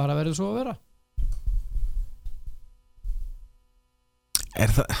þá bara verður svo að vera. Er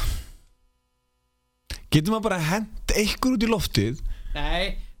það getur maður bara hent eitthvað út í loftið? Nei,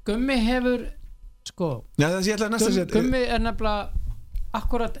 Gummi hefur Gummi er nefnilega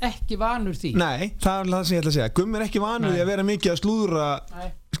akkurat ekki vanur því. Nei, það er það sem ég ætla að segja. Gummi er ekki vanur því að vera mikið að slúðra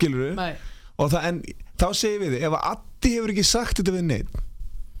skilurðu. Nei. Og en þá segir við þið ef Addi hefur ekki sagt þetta við neinn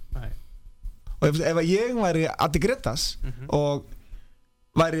og ef ég væri Addi Grétars og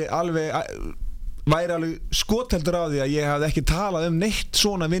væri alveg skotheldur á því að ég hafði ekki talað neitt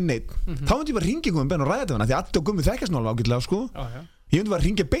svona við neitt þá myndi ég bara ringa Gummi Ben og ræða þetta við hann því Addi og Gummi þekkjast náttúrulega ágætlega sko. Ég myndi bara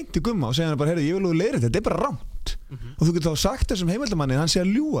ringja beint í Gumma og segja hann bara heyrðu, ég vil leiðrétta þetta, þetta er bara rangt og þú getur þá sagt þessum heimildamanni hann sé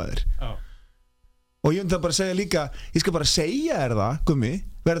að ljúga þér og ég myndi það bara segja líka ég skal bara segja þér það, Gummi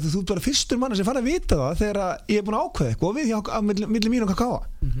verður þú bara fyrstur manna sem fara að vita það þegar ég er búin að ákveða eitthvað og við hjá milli mín og Kakáa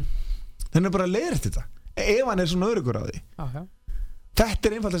þannig að bara leiðrétta þetta ef hann er svona öruggur á því þetta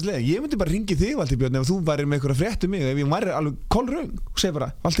er einfaldast leið, ég myndi bara ringi þig Valtý Björn ef þú væri með eitthvað frétt mig ef ég væri alveg kolröng og segja bara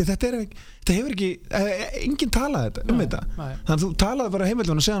Valtý þetta hefur ekki enginn talað þetta þetta þannig að þú talaði bara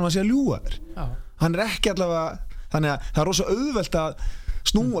heimildun og segja hann að sé að ljúga þér hann er ekki allavega þannig að það er rosa auðvelt að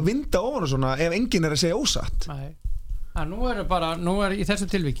snúa vinda ofan og svona ef enginn er að segja ósatt nú er í þessu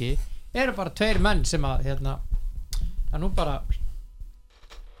tilviki eru bara tveir menn sem að að nú bara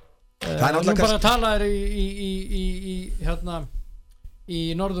nú bara talaður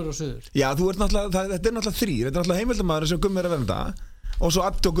í norður og suður. Já, þú ert náttúrulega þetta er náttúrulega þrír, þetta er náttúrulega heimildamaður sem Gummi er að vernda og svo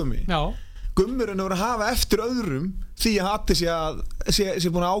Addi og Gummi. Já. Gummi er að hafa eftir öðrum því að Addi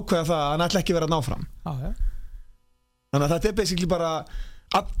sé búin að ákveða það að hann ætla ekki vera að ná fram. Já. Þannig að þetta er basically bara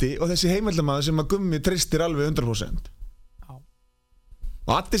Addi og þessi heimildamaður sem að Gummi treystir alveg 100%. Já.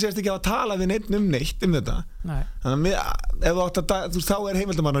 Og Addi sést ekki að tala við neitt þetta. Nei. Þannig að ef þá er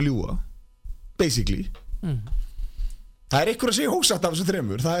heimildamaður að ljúga basically. Það er ykkur að segja ósatt af þessu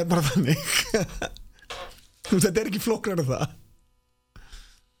þremur, það er bara þannig. Þetta er ekki flóknar af það.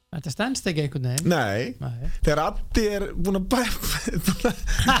 Þetta stendst ekki einhvern veginn. Nei. Þegar Addi er búin að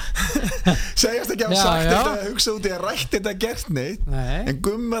segjast ekki að sagt þetta að hugsa út í að rætt þetta gert neitt. En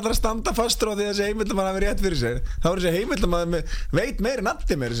Gummi ætlar að standa fastur á því að þessi heimildamaður hafi rétt fyrir sér. Þá er þessi heimildamaður veit meir en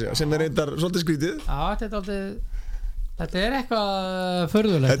Addi meira sér sem er reyndar svolítið skrítið. Já, þetta er eitthvað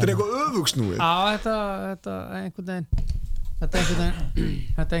furðulegt. Þetta er eitthvað öfugsnúið. Já, þetta einhvern veginn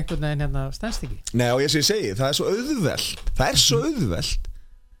þetta einhvern veginn hérna stendst ekki. Nei, og ég segi, það er svo auðvelt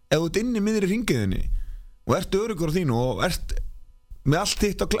ef þú ert inn í miðri hringiðinni og ert öruggur á þínu og ert með allt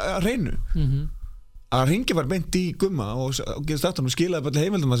þitt á hreinu að hringi var beint í Gumma og gerist aftan og skilaði bara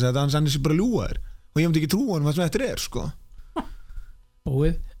heimildum að segja að hann sé bara að ljúga þér og ég myndi ekki trúa hann hvað sem þetta er sko.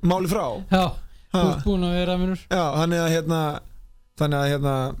 Búið máli frá búin að vera minnur. Já, þannig að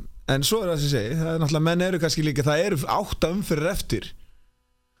hérna en svo það sem ég segi, það er náttúrulega menn eru kannski líka, það eru 8 umferðir eftir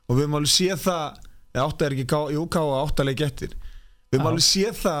og við höfum alveg séð það 8 er ekki K 8 leik eftir við höfum alveg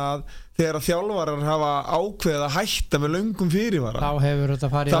séð það að þegar að þjálfarar hafa ákveðið að hætta með löngum fyrirvara þá hefur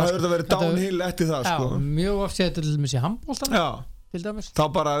þetta verið downhill eftir það sko. Mjög oft séð þetta til dæmis í handboltanum til dæmis. Þá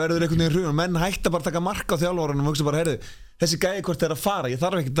bara verður einhvern veginn hrjúin menn hætta bara að taka mark á þjálfarunum og hugsa bara, heyrðu, þessi gæi hvort er að fara ég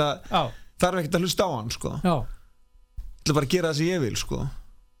þarf ekkert að hlusta á hann sko. Ég ætla bara að gera það sem ég vil sko.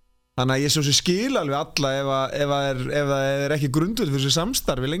 Þannig að ég svo sem skil alveg alla ef það er ekki grundvöld fyrir þessu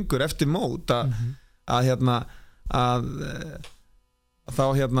samstarfi lengur eftir mót að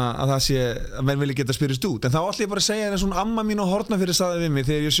það sé að menn vilja geta spyrist út en þá ætla ég bara að segja en svona amma mín á Hortnafirði sagði við mig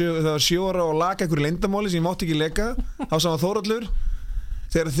þegar ég var 7 ára og laka einhverju leyndamáli sem ég mátti ekki leka þá sagði Þórhallur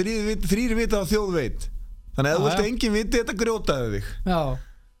þegar þrír vita og þjóð veit þannig að þú vilt enginn viti þetta grjótaði þig. Já.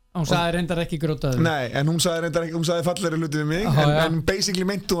 Hún sagði reyndar ekki grótaði. Nei, en hún sagði fallegri hluti við mig en basically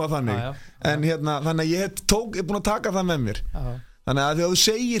meintu hún að þannig en þannig að ég er búin að taka það með mér þannig að þegar þú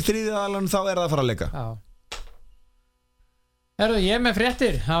segir þriðja aðlan þá er það að fara að leika. Herðu, ég er með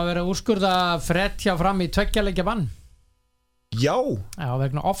fréttir það verið að úrskurða frétt hjá Fram í 2 leikja bann. Já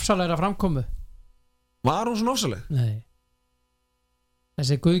vegna ofsalega framkomu. Var hún svona ofsaleg? Nei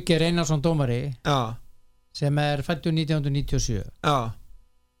þessi Guðgeir Einarsson dómari sem er fæddur 1997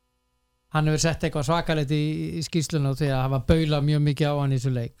 hann hefur sett eitthvað svakalegt í skýrsluna því að hafa baulað mjög mikið á hann í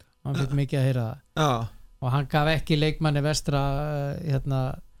þessu leik hann fikk mikið að heyra það og hann gaf ekki leikmanni vestra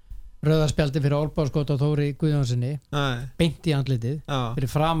rauðaspjaldi fyrir olbárskot og Þóri Guðjónssoni beint í andlitið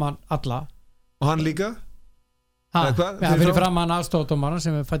fyrir framan alla og hann líka? Fyrir framan aðstofdómaran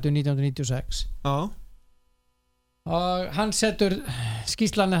sem er fæddur 1996 og hann setur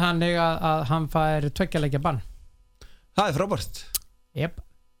skýrslan þannig að hann fær 2 leikja bann. Það er frábært. Jep.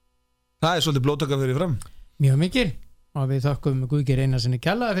 Það er svolítið blóðtaka fyrir Fram. Mjög mikil og við þökkum Guðgeir Einarssoni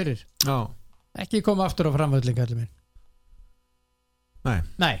kærlega fyrir. Ekki koma aftur á Framvöllin kallið minn.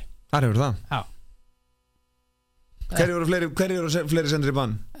 Nei. Þar hefur það. Já. Hverju eru fleiri sendir í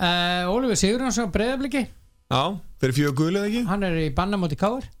bann? Ólafur Sigurjónsson á Breiðabliki. Já, fyrir 4 gul eða ekki? Hann er í banna móti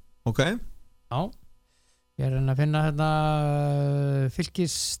KR. Ok. Já. Ég er að finna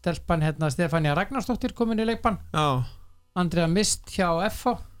fylkisstelpan Stefania Ragnarsdóttir komin í leikbann. Já. Andrea Mist hjá FH.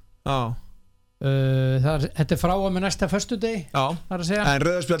 Já. Þetta er frá og með næsta föstudegi. Já. En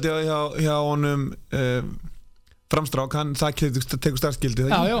rauðarspjaldi hjá honum Framstrák, það tekur startgildi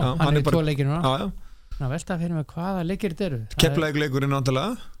þegar. Já, hann er 2 leikir núna. Já. Ná velta fyrir mig hvaða leikir þetta eru. Keflavíkurleikurinn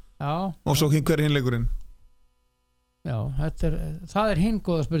náttúrulega. Já. Og svo hver er hinn leikurinn? Já, það er hinn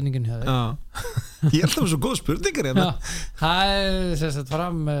góða spurningin hjá þér. Já. Ég held að það er svo góða spurningar hérna. Það er sérstætt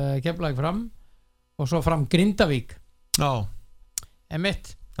Fram Keflavík Fram og svo Fram Grindavík. Já. Emitt.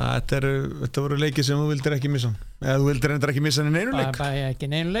 Þetta voru leikir sem þú vildir ekki missa. Eða þú vildir reyndar ekki missa neinu leik. Bara ekki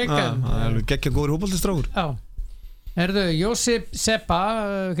neinu leik. Það er geggja góður fótboltastrákur. Já. Herðu, Jósip Seppa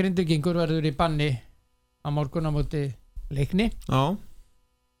Grindvíkingur verður í banni á morgun á móti Leikni. Já.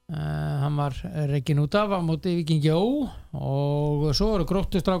 Hann var rekinn út af á móti Víking Jó og svo eru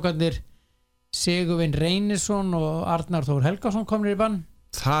Gróttustrákarnir Sigurvin Reynisson og Arnar Þór Helgason komnir í bann.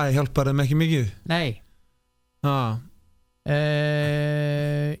 Það hjálpar þeim ekki mikið. Nei.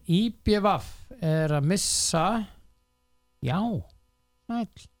 IBVF er að missa 3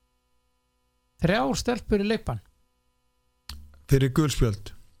 stelpur í leikbann fyrir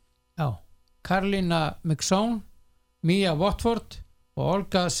gulspjöld. Já. Karlína Miksón, Mía Watford og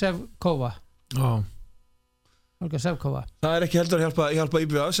Olga Sevkova. Það er ekki heldur að hjálpa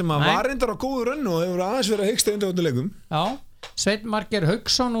IBVF sem að var reyndar á góðu rönnu og hefur aðeins verið að hyggsta undir leikum. Já. Sveinn Margeir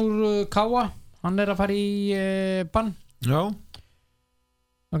Hauksson úr Káa, hann er að fara í bann. Já.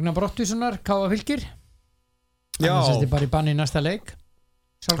 Vegna brottvísunar Káa Fylkir. Já. Hann sesti bara í bann í næsta leik.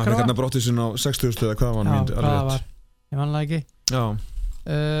 Hann er hérna brottvísun á 60 eða hvað var hann mynd? Já, hvað var? Ég vanlega ekki. Já.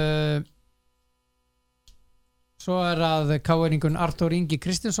 Svo er að Káeringun Artur Ingi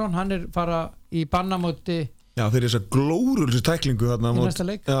Kristinsson, hann er fara í banna móti. Já, fyrir þessa glórulsu tæklingu þarna í næsta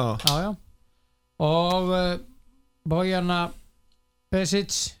leik. Já. Og Bojana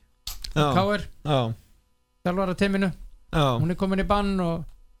Besic Káer. Já. Þjálfara teiminu. Já. Hún er komin í bann og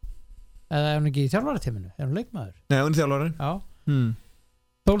eða er hún ekki í þjálfara teiminu? Er hún leikmaður? Nei, hún er þjálfari. Já.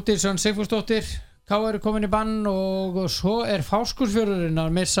 Þórdísson Sigfúsdóttir KR er komin í bann og svo er Fáskursfjörðurinn að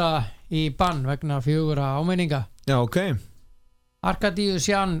missa í bann vegna 4 áminninga. Já, ok. Arkadíus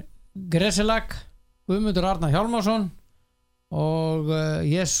Jan Greselag, Guðmundur Arnar Hjálmarsson og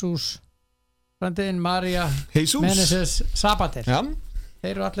Jesús frændin María Meneses Sabater. Já.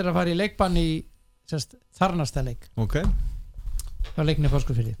 Þeir eru allir að fara í leikbann í þarnasta leik. Ok. Á leikni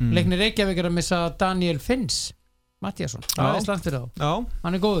Fáskursfirði. Leikni Reykjavík er að missa Daniel Finns Mattíasson. Það er slant fyrir þá. Já.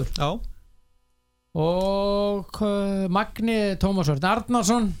 Hann er góður. Já. Og Magni Tómas Örn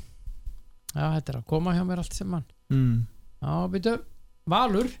Arnarsson. Já, þetta er að koma hjá mér allt sem mann. Já, býtu.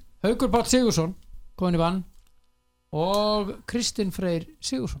 Valur, Haukur Páll Sigursson komin í bann og Kristinn Freyr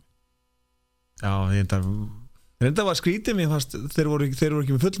Sigursson. Já, þetta var skrítið mér fast þeir voru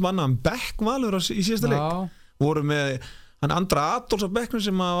ekki með full manna Beck Valur í síðasta leik. Voru með hann Andra Adolfs á bekknum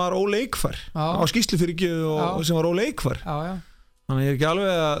sem var óleikfær á skýrslu fyrir ekki og sem var óleikfær. Þannig ég er ekki alveg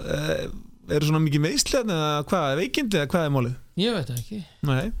að eru svona mikið meiðsli eða hvað, veikindi eða hvað er málið? Ég veit ekki.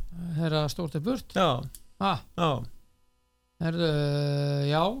 Nei. Það er stórt er burt. Já. Já.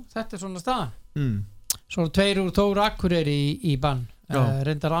 Já, þetta er svona staðan. Svo 2 úr Þór Akureyri í bann.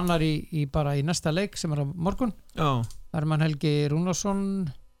 Reyndar annar bara í næsta leik sem er á morgun. Já. Hermann Helgi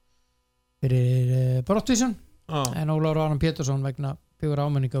Rúnarsson fyrir brottvísun. En Ólafur Aron Pétursson vegna 4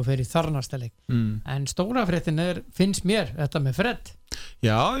 áminninga og fer í þarnasta leik. En stóra fréttin finnst mér þetta með Fred.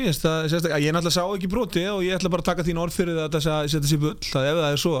 Já, ég náttúrulega sá ekki broti og ég ætla bara að taka þín orð fyrir það að setja sér bull. Ef það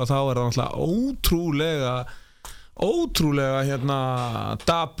er svo þá er það náttúrulega ótrúlega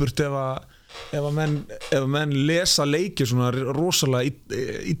dapurt ef menn lesa leiki svona rosalega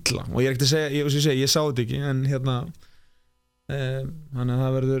illa og ég er ekki að segja, ég sá þetta ekki en þannig að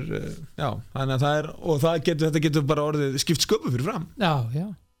það verður þannig að það er og þetta getur bara orðið skipt sköpu fyrir fram. Já,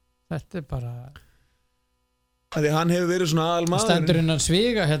 þetta er bara Því hann hefur verið svona aðalmaður. Stendur innan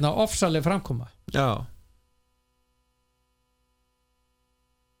sviga ofsaleg framkoma. Já.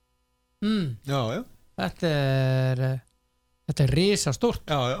 Já. Þetta er risastórt.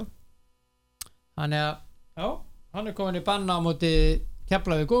 Já. Þannig að hann er komin í banna á móti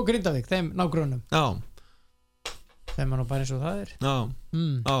Keflavík og Grindavík, þeim nágrunum. Já. Þeim er nú bara eins og það er. Já.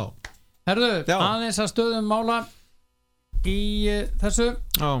 Herðu, aðeins að stöðum mála í þessu.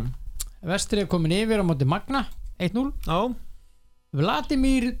 Já. Vestri er komin yfir á móti Magna 1-0. Já.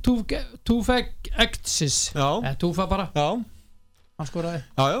 Vladimir Tufeksis. Já. Tufa bara. Já. Hann skoraði.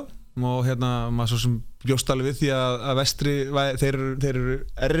 Já. Og maður svo sem bjóst alveg við því að Vestri þeir eru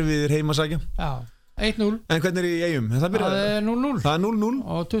erfiðir heimasækja. Já. 1-0. En hvernig er í Eyjum? Það er 0-0. Það er 0-0.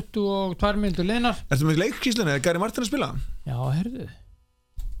 Og 22 mínútur liðnar. Ertu með leikkíslunni? Er Gary Martin að spila? Já, herðu.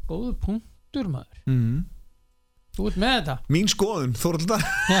 Góður punktur, maður. Þú ert með þetta. Mín skoðun, Þórhallur.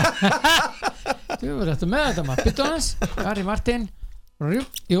 Þú ert með þetta, maður. Byttu hans. Gary Martin.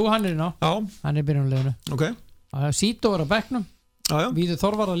 Jú, hann er inn á. Já. Hann er byrjunarleginu. Ok. Sító er á bekknum. Já. Víður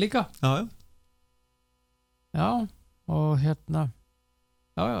Þorvarðar líka. Já. Já, og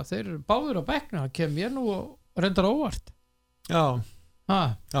Já, þeir eru báður á bekkna. Það kem ég nú og reyndar óvart. Já.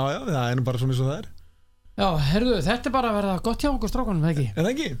 Já, það er nú bara svona eins og það er. Já, herðu, þetta er bara að verða gott hjá okkur strákunum, ekki? Er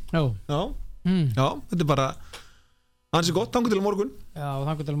það ekki? Já. Já, þetta er bara ansi gott, þangað til morgun. Já,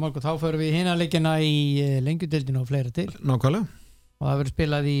 þangað til morgun. Þá förum við hina leikina í lengjudeildinu og fleira til. Nákvæmlega. Og það verður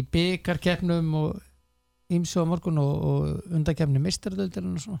spilað í bikarkeppnum og ýmsu á morgun og undankeppni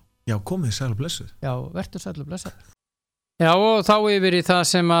meistaradeildinu og svona. Já, komið sæl og blessuð. Já, verður sæl og blessuð. Já, og þá yfir í það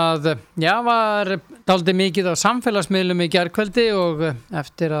sem að var dálítið mikið á samfélagsmiðlum í gærkvöldi og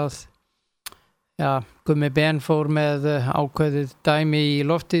eftir að Gummi Ben fór með ákveðið dæmi í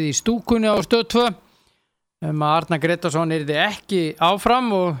loftið í stúkunni á Stöð 2 að Arnar Gretarsson yrði ekki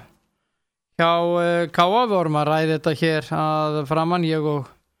áfram og hjá K.A. við vorum að ræða þetta hér að framan ég og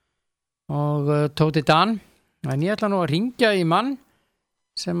Tóti Dan en ég ætla nú að ringja í mann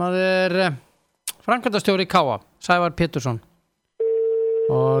sem að er framkvæmdastjóri K.A. Sævar Pétursson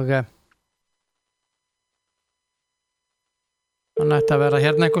og hann ætti að vera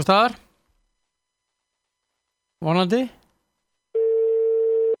hérna einhver staðar vonandi.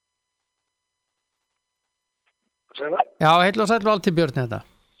 Sævar? Já, heill og sæll Valtýr Björn þetta.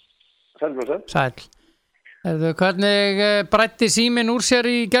 Sæll. Hvernig brætti síminn úr sér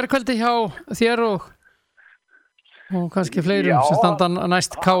í gærkvöldi hjá þér og kannski fleirum sem standa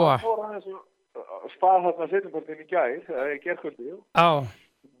næst K.A. Spað þarna setjumkvöldin í gærkvöldi. Já.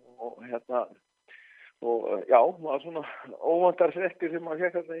 Og maður svona óvandar fréttir sem maður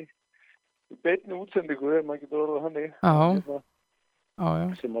fékk þarna í beinni útsendingu þegar maður getur orðað hannig. Já.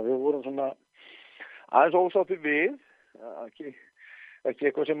 Sem að við vorum svona aðeins ósátti við. Ekki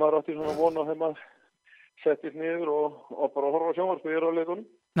eitthvað sem maður átti svona vona þegar maður settist niður og bara horfa á sjónvarpið á leikunum.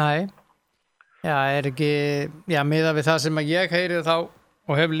 Nei. Já, ekki, miðað við það sem að ég heyri þá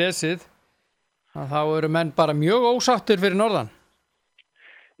og hef lesið, að þá eru menn bara mjög ósáttir fyrir norðan.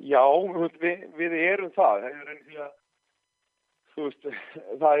 Já, við erum það.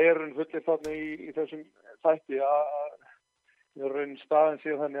 Það er fullir þarna í þessum þætti að raun staðan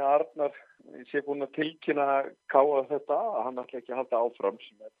sé þannig að Arnar sé búin að tilkynna Káa þetta, að hann ætla ekki að halda áfram,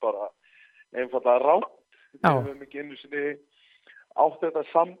 sem er bara einfaldlega rátt. Við höfum ekki einu sinni átt þetta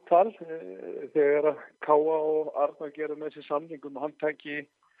samtal þegar Káa og Arnar gera með þessi samningum og hann tæki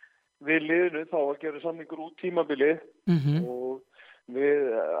við liðinu, þá að gera samningur út tímabilið og við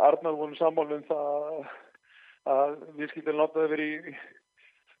Arnar vorum sammála það að við skildum láta það vera í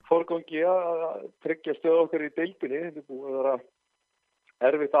forgangi að tryggja stöð okkar í deildinni. Þetta er búið að vera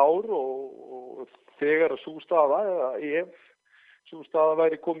erfitt ár og þegar að sú staða, eða ef sú staða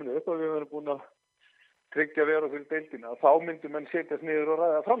væri komin upp að við verðum búin að tryggja vera fyrir deildina, þá myndum menn setjast niður og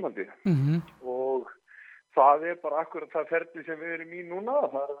ræða framhaldi. Og það er bara akkurat það ferli sem við erum í núna,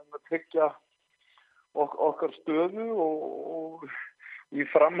 það er að tryggja okkar stöðu og í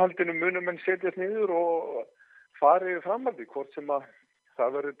framhaldinu munum menn setjast niður og fara yfir framhaldi, hvort sem að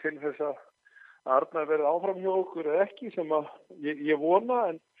það verður til þess að Arnar verði áfram hjá okkur eða ekki, sem að ég vona,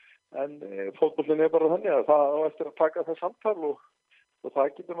 en fótbollin er bara þannig að það á eftir að taka það samtal og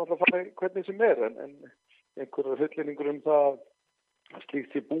það getur náttúrulega farið hvernig sem er, en einhverjar fullinningur það að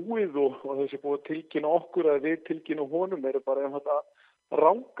slíkt sé búið og þessi búið að tilkynna okkur eða við tilkynna honum eru bara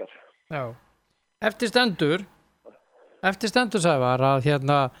rangar. Já. Eftir stendur Sævar að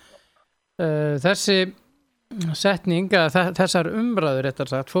þessi setning, þessar umræður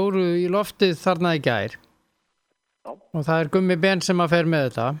réttar sagt, fóru í loftið þarna í gær. Já. Og það er Gummi Ben sem að fer með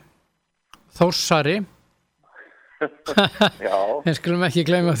þetta, Þórsari. Já. Við skulum ekki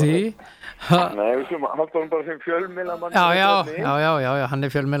gleyma því. Nei, við skulum halda hann bara sem fjölmiðlamann. Já, hann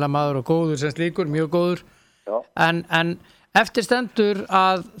er fjölmiðlamaður og góður sem slíkur, mjög góður. Já. En eftir stendur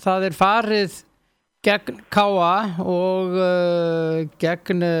að það er farið gegn Káa og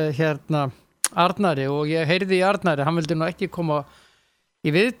gegn Arnari, og ég heyrði í Arnari, hann vildi nú ekki koma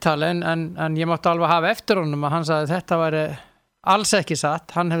í viðtal, en ég mátti alveg hafa eftir honum að hann sagði að þetta væri alls ekki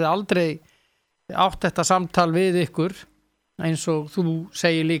satt, hann hefði aldrei átt þetta samtal við ykkur eins og þú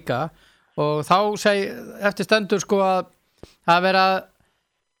segir líka, og þá eftir stendur sko að vera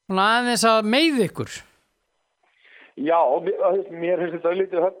svona aðeins að meiða ykkur. Já, mér finnst þetta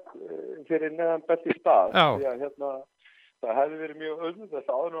lítið högg fyrir neðan betti stað. Já. Því að það hefði verið mjög auðvitað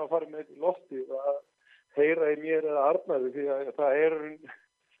áður að fara með þetta í lofti að heyra í mér eða Arnari, því að það er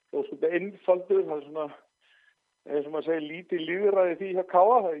svona einfaldur, það er svona, eins og maður segir, lítið lýðræði því hjá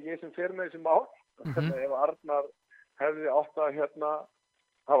Káa, það er ég sem fer með þessi mál. Ef Arnar hefði átt að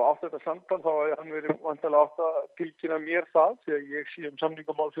hafa átt þetta samtal, þá hefði hann verið vantilega átt að tilkynna mér það, því að ég sé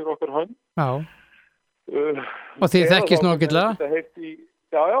samningamál fyrir okkar hönd. Já. Og þið þekkist nú ágætlega?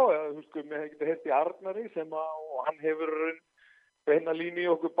 Já, þú sko, mér hefði getið heyrt í Arnari og hann hefur beina línu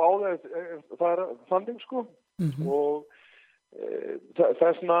í okkur báða, það er þannig sko. Og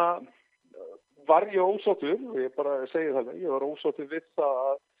þessna var ég ósáttur, og ég bara segi það, ég var ósáttur við það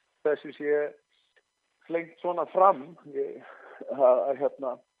að þessi sé flengt svona fram,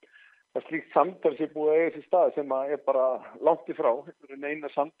 að slíkt samtal sé búið að eiga sér stað sem að er bara langt í frá. Eina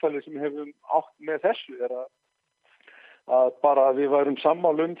samtali sem hefum átt með þessu er að bara við værum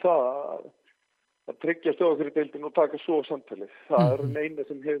sammála það að tryggja stöðu fyrir deildin og taka svo samtalið. Það er eina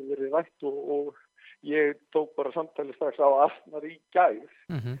sem hefur verið rætt og ég tók bara samtalið strax á Arnar í gær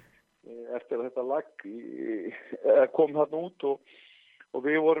eftir að þetta lag kom þarna út og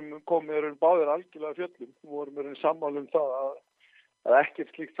við vorum komið báðir algjörlega fjöllum. Við vorum sammála það að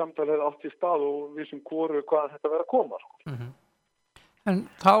ekkert slíkt samtalið hefði átt í stað og við sem hvoru hvað þetta verið að koma. En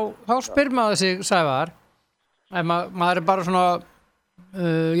þá spyr maður sig, Sævar, maður er bara svona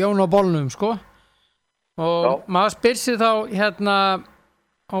Jón á bollnum sko, og maður spyr sig þá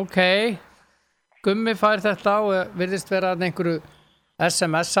ok, Gummi fær þetta og virðist vera einhverju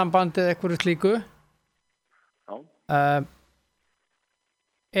SMS-sambandi eða einhverju slíku.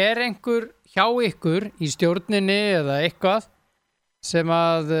 Er einhver hjá ykkur í stjórninni eða eitthvað sem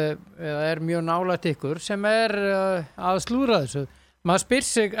eða er mjög nálægt ykkur sem er að slúðra þessu? Maður spyr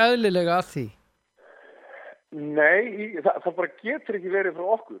sig eðlilega að því. Nei, það bara getur ekki verið frá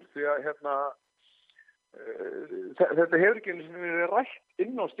okkur, því að þetta hefur ekki verið rætt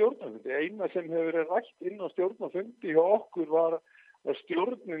inn á stjórnarfundi. Eina sem hefur verið rætt inn á stjórnarfundi hjá okkur var að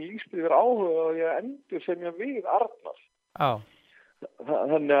stjórnin lýsti þér áhuga að ég endur sem ég við Arnar. Já.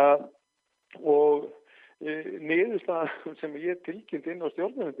 Þannig að, og niðurstaðan sem ég tilkynnt inn á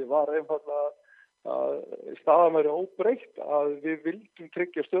stjórnarfundi var einfaldlega staðan væri óbreytt, að við vildum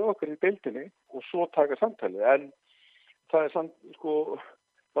tryggja stöðu okkar í deildinni og svo taka samtalið. En það er samt, sko,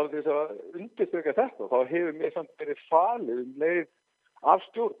 bara þess að undirstrika þetta, þá hefur mér samt verið falið leið af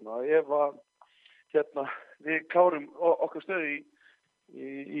stjórn að ef að við klárum okkar stöðu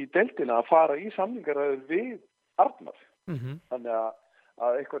í deildina að fara í samningaræður við Arnar. Þannig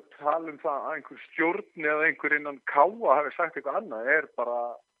að eitthvað tala það að einhver stjórn eða einhver innan Káa hafi sagt eitthvað annað er bara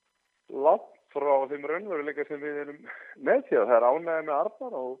langt frá þeim raunveruleika sem við erum með því að það er ánægja með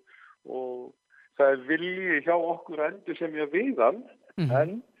Arnar og það er vilji hjá okkur endur sem ég við hann,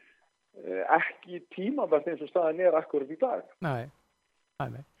 en ekki tímabært eins og staðan er akkurat í dag. Nei.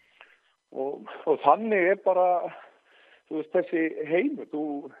 Og þannig er bara, þú veist, þessi heimur,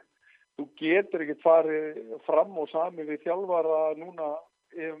 þú getur ekkert farið fram og sami við þjálfara núna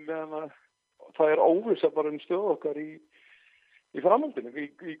meðan að það er óvissa bara stöðu okkar í framhaldinu,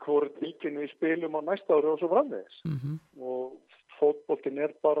 í hvort ríkinu við spilum á næsta ári og svo framvegis. Og fótboltinn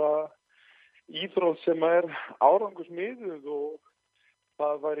er bara íþrótt sem er árangursmiðuð og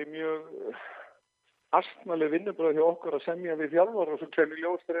það væri mjög astnaleg vinnubröð hjá okkur að semja við þjálfara og svo kemur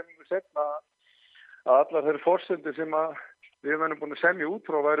ljósstreyminu setna að allar þeirri forsendur sem að við erum búin að semja út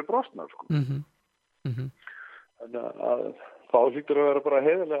frá væri brostnar, sko. Þannig að þá hlýtur að vera bara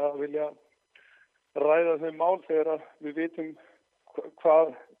heiðarlega að vilja ræða þau mál þegar við vitum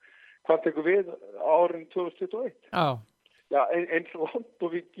hvað tekur við árin 2021. Já, eins og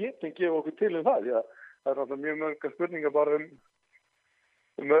við getum gefa okkur til það. Já, það er alltaf mjög mörg spurningar bara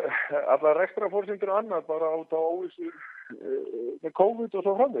allar ekstra fórsendur og annað bara át á óvissu með COVID og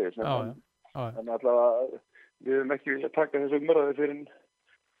svo framvegis. Þannig alltaf við höfum ekki vilja taka þessu umræðu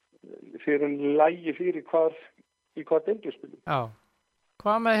fyrir en lægi fyrir í hvað deildu spilum. Já.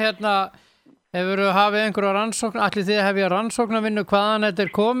 Hvað með hefur þú hafið einhverja rannsókn, ætlið þið hefja rannsóknarvinnu hvaðan þetta er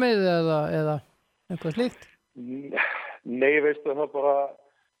komið eða eitthvað slíkt? Nei, veistu, það bara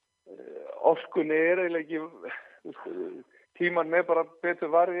orkunni er eiginlega ekki tíman með bara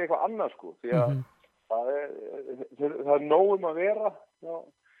betur varðið eitthvað annað, sko, því að það er nóg að vera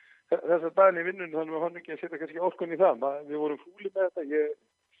þessar daginn í vinnunum, þannig að hann ekki að setja kannski orkunni í það. Við vorum fúli með þetta,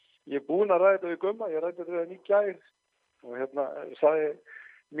 ég er búinn að ræða þetta við Gumma, ég ræddi þetta í gær og sagði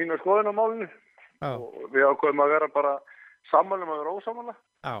mínu skoðun á málinu og við ákveðum að vera bara sammála að vera ósammála.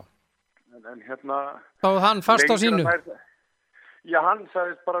 En þá hann fast á sínu? Já, hann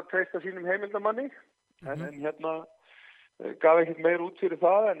sagðist bara treysta sínum heimildamanni en gaf ekkert meir út fyrir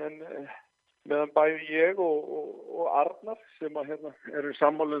það en meðan bæði ég og Arnar sem að eru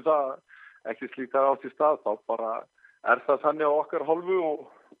sammála það ekki slíkt að átt í stað, þá bara er það þannig á okkar hálfu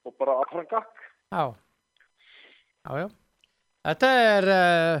og bara áfram gakk. Já. Þetta er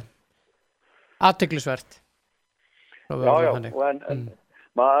athyglisvert. Já, en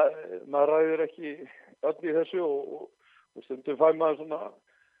maður ræður ekki öll í þessu og stundum fær maður svona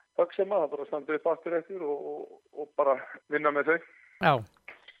högsema, það bara standur upp aftur eftir og bara vinna með þau. Já,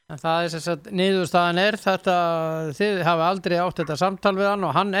 en það er þess að niðurstaðan er þetta, þið hafa aldrei átt þetta samtal við hann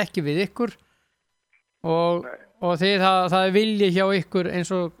og hann ekki við ykkur og það er vilji hjá ykkur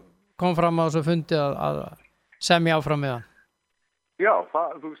eins og kom fram á þessu fundi að semja áfram með hann. Já,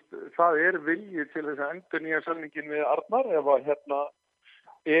 það er vilji til þess að endurnýja samningin við Arnar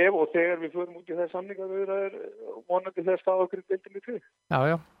ef og þegar við förum út í þess samninga við vonandi þess að okkur deildinni til.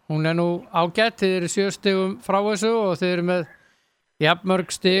 Já, hún er nú ágætt, þið eru 7 stigum frá þessu og þið eru með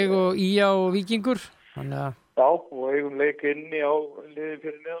jafnmörg stig og Ía og Víkingur. Já, og eigum leik inni á liðin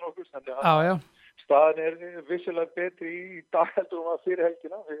fyrir neðan okkur, þannig að staðan er vissilega betri í dag heldur um að fyrir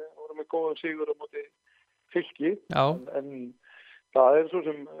helgina, við vorum með góðan sigur á móti Fylki, en það er svo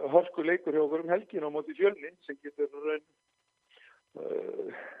sem hörkuleikur hjá okkur helgina á móti Fjölni sem getur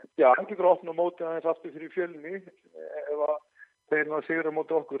hann getur opna móti aðeins aftur fyrir Fjölni ef að þeir ná sigur á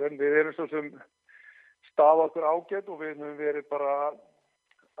móti okkur, en við erum svo sem staða okkur ágætt og við höfum verið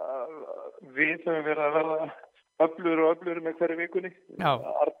að verða öflugri með hverju vikunni.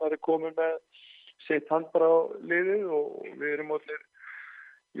 Arnar er komin með sitt handbara á liðið og við erum allir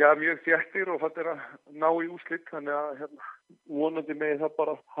mjög þéttir og það er að ná í úrslit, þannig að vonandi með það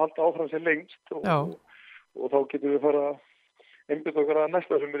bara halda áfram sér lengst og þá getum við fara að einbytta okkar að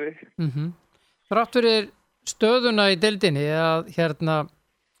næsta sumri. Þrátt fyrir stöðuna í deildinni að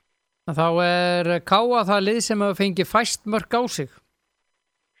þá er Káa það lið sem hefur fengið fæst mörk á sig.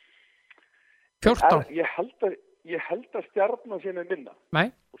 14. Ég held að Stjarnan sé með minna. Nei.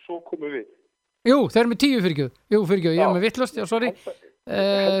 Og svo komum við. Jú, þeir eru með 10 fyrirgjöf. Ég er með vittlust, sorry.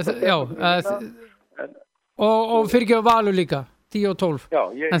 Og fyrirgjöf Valur líka 10 og 12.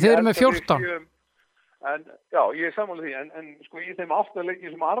 En þeir eru með 14. En já, ég er sammála því, en sko í þeim 8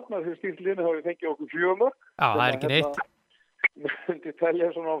 leikjum sem Arnar hefur stýrt liðinu þá við fengið okkur 4 mörk. Já, það er ekki neitt. Myndi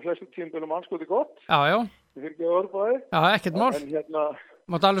telja svona á flestum tímabölum anskoti gott. Já. Við fyrir ekki að örfa þig. Já, ekkert mál. En hérna...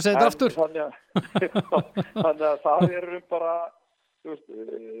 Máttu alveg segja þetta aftur. Þannig að það bara, þú veist,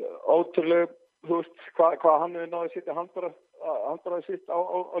 ótrúlega, þú veist, hvað hann hefur náði að setja handbaraði sitt á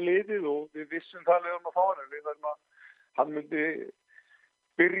liðið og við vissum það leiðum að fá hann. Við þarfum að hann myndi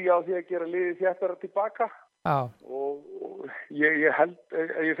byrja á því að gera liðið þéttara tilbaka. Já. Og ég held,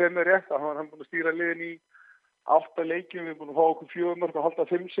 ég fer með rétt að hann búin að stýra liðin í 8 leikjum, við búin að fá okkur 4 mörk og halda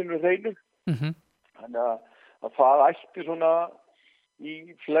 5 sinnum við hreinu. Þannig að það ætti svona í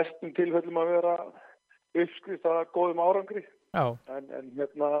flestum tilfellum að vera uppskrift að góðum árangri. Já. En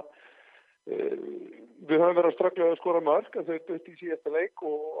hérna við höfum verið að ströggla að skora mörk en þau dött í síðasta leik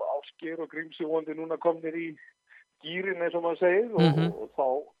og Ásgeir og Grímsi vonandi núna komnir í gýrin eins og maður segir og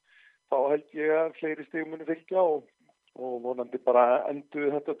þá held ég að fleiri stig muni fylgja og vonandi bara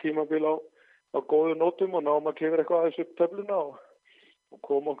endur þetta tímabil á góðu nótum og náum að klifra eitthvað aðeins upp töfluna og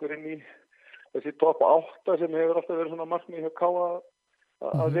koma okkur inn í þessi topp 8 sem hefur alltaf verið svona markmið hjá K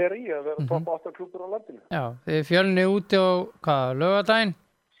að vera í, að vera topp 8 klúbbur á landinu. Já, þið Fjölnir úti á laugardaginn?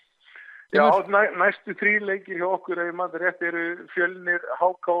 Já, næstu 3 leikir hjá okkur ef maður rétt eru Fjölnir,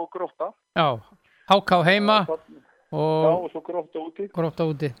 HK og Grótta. Já, HK heima og svo Grótta úti. Grótta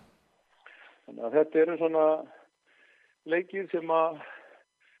úti. Þannig að þetta eru svona leikir sem að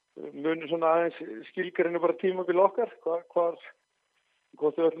munum svona aðeins skilgreinu bara tímabil okkar,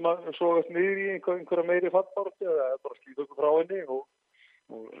 hvort þau ætlum að sogast niður í einhverja meiri fallbáratu eða bara slíta okkur frá henni og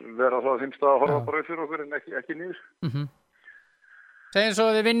vera þá þeim stað að horfa bara upp fyrir okkur en ekki niður. Segjum svo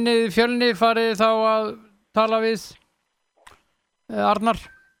að þið vinnið Fjölnir, farið þá að tala við Arnar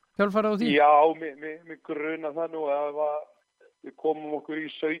Hjálfari á því? Já, mér gruna það nú að við komum okkur í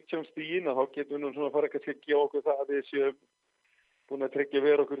 17 stígin og þá getum við nú svona fara ekki að gefa okkur það að við séum búin að tryggja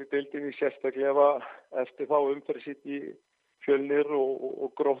vera okkur í deildinni sérstaklega eftir þá umferð sitt í Fjölnir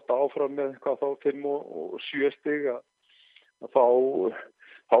og Grótta áfram með hvað þá 5 og 7 stig að þá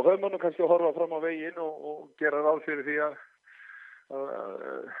verður maður kannski að horfa fram á veginn og gera ráð fyrir því að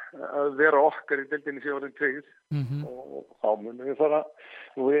vera okkar í deildinni sem orðin tryggð og þá munum við fara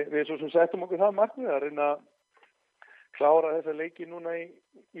við svo sem settum okkur það markmið að reyna að klára þessa leiki núna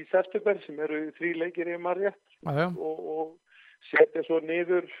í september sem eru 3 leikir í rétt og setja svo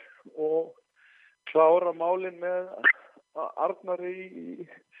niður og klára málin með Arnar í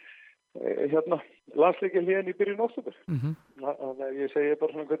landsleikja hérna í byrjun október. Þannig að ég segi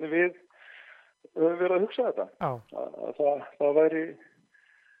bara svona hvernig við höfum verið að hugsa þetta. Að það væri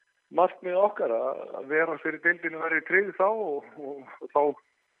markmið okkar að vera fyrir deildinu verið tryggð þá og þá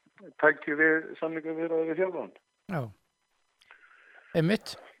tækjum við samningum við þjálfarann. Já.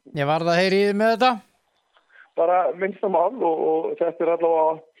 Einmitt. Ég varð að heyra í þið með þetta. Bara minnsta mál og þetta er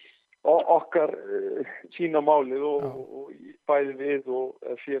allavega okkar sína málið og bæði við og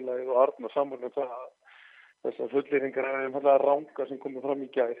félagið og Arnar saman það þessar fullyrðingar er ranga sem komið fram í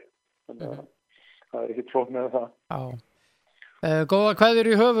gær. Þannig að það er ekki flókn með það. Já. Góða kveðjur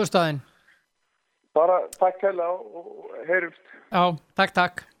í höfuðstaðinn. Bara takk hella og heyrumst. Já,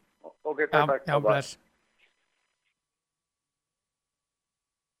 takk. Ok, takk. Já, bless.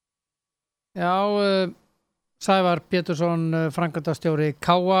 Já, Sævar Pétursson, framkvæmdastjóri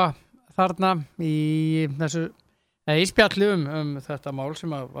Káa þarna í þessu í spjalli þetta mál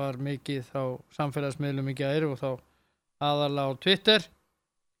sem var mikið á samfélagsmiðlum í gær og þá aðalega á Twitter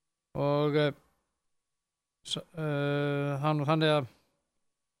og hann og þannig að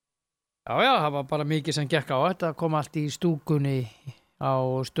það var bara mikið sem gekk á þetta kom allt í stúkunni á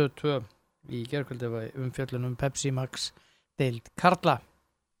Stöð 2 í gærkvöldi umfjöllun Pepsi Max deild karla.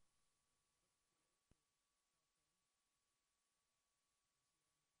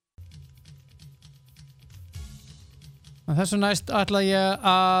 Þessu næst ætla ég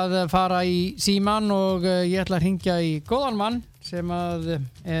að fara í síman og ég ætla að hringja í góðan mann sem að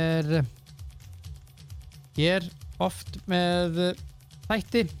er hér oft með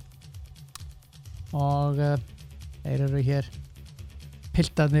þætti og þeir eru hér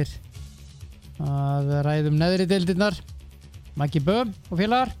piltarnir að ræðum neðri deildirnar Maggi Bö og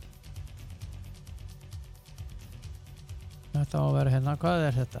félagar. Þetta á að vera hérna, hvað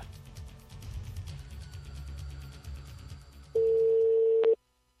er þetta?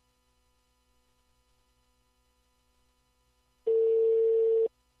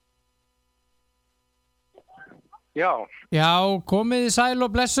 Já, komið í sæl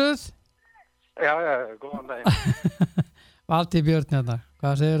og blessuð. Já, góðan daginn. Valtý Björn hérna,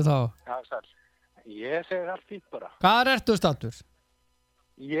 hvað segir þá? Já, sæl. Ég segir allt fínt bara. Hvað ertu stattur?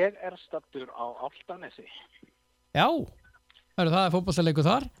 Ég staddur á Álftanesi. Já, það fótboltaleikur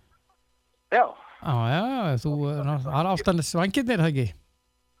þar? Já. Já, þú har Álftanes vangirnir, það ekki?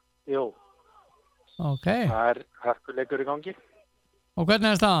 Jú. Ok. Það hörkuleikur í gangi. Og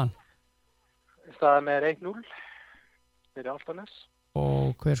hvernig staðan? Staðan 1-0 fyrir Álftanes.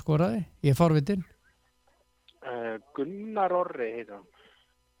 Og hver skoraði? Ég forvitin. Gunnar Orri heitir hann.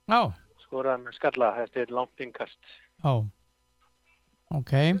 Já. Skoraði með skalla, þetta langt innkast. Já.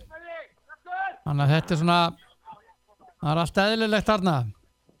 Ok. Þannig að þetta svona, það allt eðlilegt þarna.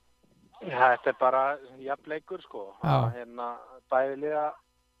 Þetta bara jafnleikur sko. Já. Bæði liða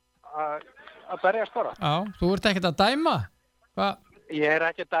að berja að skora. Já, þú ert ekkert að dæma? Hva? Ég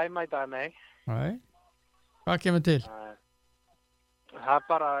ekki að dæma í dag, nei. Nei. Hvað kemur til? Það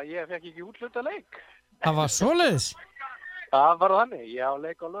bara, ég fekk ekki útluta leik. Það var svoleiðis? Það var þannig, ég á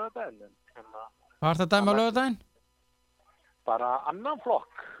leik á laugardaginn. Hvað ert að dæma á laugardaginn? Bara annan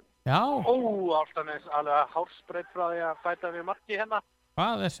flokk. Já. Álftanes alveg hársbreytt frá því að bæta við marki hérna.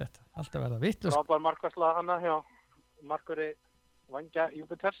 Hvað þetta? Alltaf verða vitlaust. Frábær markvarsla hana hjá markveri Vangja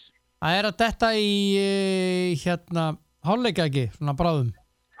Júpiters. Það að detta í hálfleika ekki, svona bráðum.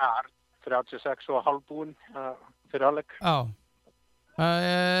 Já, 36 og hálfbúin fyrir hálfleik. Já.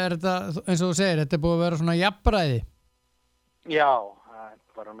 Þetta, eins og þú segir, þetta búið að vera svona jafnræði? Já, það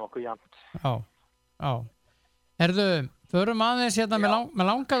bara nokkuð jafnt. Já. Förum aðeins með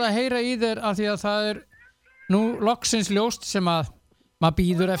langaði að heyra í þér af því að það nú loksins ljóst sem að maður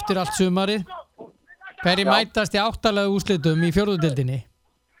bíður eftir allt sumarið. Hverjir mætast í 8 úrslitum í 4. deildinni?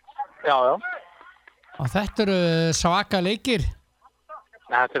 Já. Og þetta svaka leikir.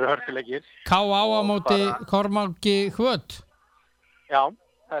 Þetta hörkuleikir. K.A. á móti Kormáki Hvöt. Já,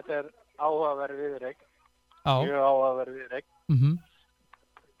 þetta áhugaverð viðureik. Mjög áhugaverð viðureik.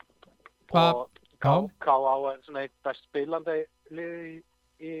 Og K.A. svona eitt best spilandi lið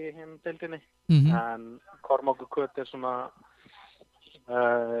í deildinni. En Kormákur Hvöt svona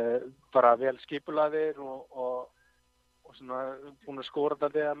bara vel skipulagðir og svona búin að skora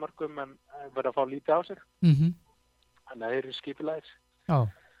þetta að mörgum en verið að fá lítið á sig. Þannig að þeir eru skipulagðir.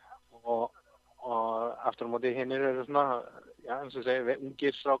 Og aftur á móti hinnir eru svona, eins og segja,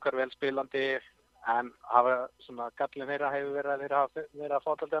 ungir strákar vel spilandi en hafa svona gallin þeirra hefur verið að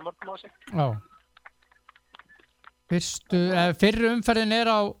fá þetta að mörgum á sig. Já. Fyrri umferðin er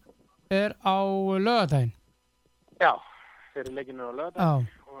á laugardaginn? Já. Fyrir leikinu á laugardag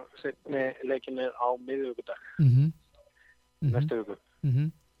og seinni leikinu á miðvikudag. Næstu viku.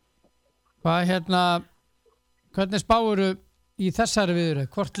 Hvernig spáirðu í þessari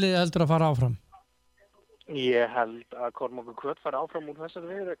viðureik? Hvort lið heldur að fara áfram? Ég held að Kormákur Hvöt fara áfram úr þessari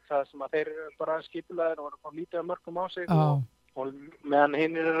viðureik. Það sem að þeir eru bara skipulagðir og fá lítið af mörkum á sig og meðan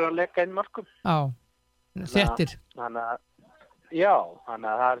hinnir eru að leika inn mörkum. Já, þéttir. Þannig að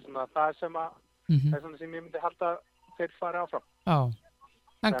það er svona það sem að það er svona sem ég myndi halda þeir fara áfram. Já.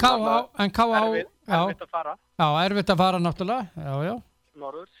 En K.A. Erfitt að fara. Já, erfitt að fara náttúrulega. Já.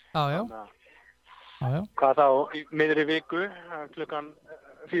 Norður. Já. Hvað þá í miðri viku, klukkan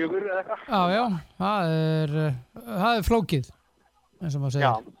 4 eða eitthvað. Já. Það er flókið, eins og maður segir.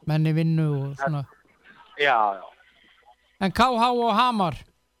 Já. Menni vinnu og svona. Já. En K.A. og Hamar?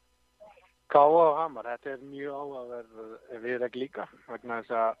 K.A. og Hamar, þetta er mjög áhugaverð viðureik líka. Vegna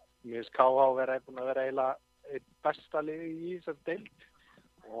þess að mér finnst K.A. búin að vera eiginlega eitt besta lið í þessari deild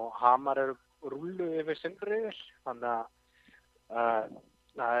og Hamar eru rúllu yfir sindriðil þannig að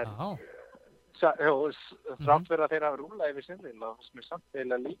það er þrátt fyrir að þeir hafa rúllað yfir sindriðil og það er samt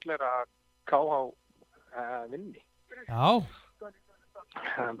eiginlega líklega að K.A. vinni. Já.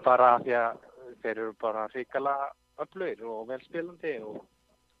 Bara því að þeir eru bara hrikalega öflugir og velspilandi og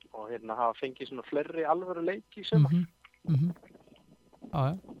hafa fengið svona fleiri alvöru leiki í sumar. Já.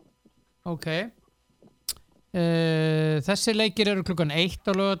 Ok. Þessi leikir eru klukkan 1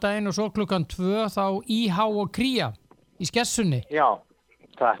 á laugardaginn og svo klukkan 2 þá IH og Kría í Skessunni. Já,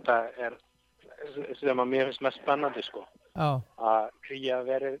 þetta er sem að mér finnst mest spennandi sko. Já. Að Kría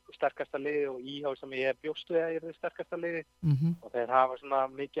verið sterkasta liði og IH sem ég bjóst við að ég verið sterkasta liði og þeir hafa svona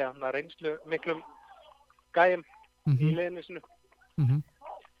mikið reynslu miklum gæjum í liðinu sinu.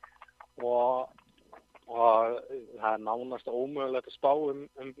 Og það er nánast ómögulegt að spá um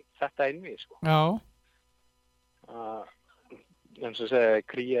þetta innvið sko. Já. Eins og segja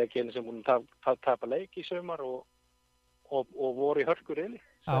Kría ekki einu sem búin að tapa leik í sumar og voru í hörku riðli,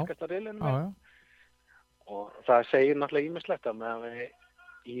 sterkasta riðlinu með. Og það segir náttúrulega ýmislegt að meðan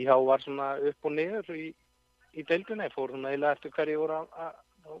IH var svona upp og niður í deildinni, fór svona eiginlega eftir hverju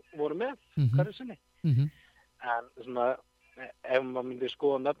voru með hverju sinni. En svona ef maður myndi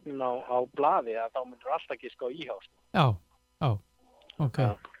skoða nöfnin á blaði þá myndir alltaf giska á IH. Já. Ok.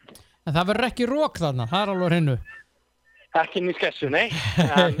 En það verður ekki rók þarna, það alveg hreinu. Ekki inn í skessu, nei.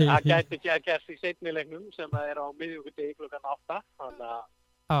 En það gæti ekki að gerst í seinni leiknum sem á miðvikudegi klukkan 8. Þannig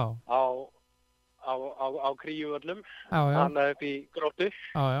á Kríuvöllum. Þannig upp í Gróttu.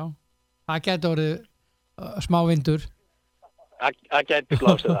 Já. Það gæti orðið smá vindur. Það gæti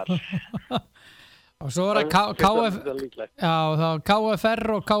blásið þar. Og svo KFR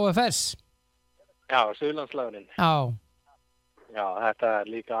og KFS. Já, Suðurlandslæðurinn. Já, þetta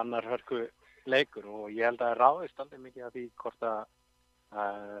líka annar hörku leikur og ég held að ráðist aldrei mikið af því hvort að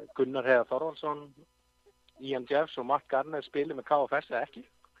Gunnar Heiðar Þorvaldsson, Ian Jeffs og Mark Garner spili með KFS eða ekki.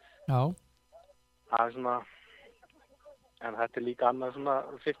 Já. Það svona, en þetta líka annar svona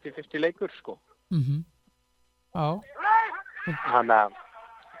 50-50 leikur, sko. Já. Þannig að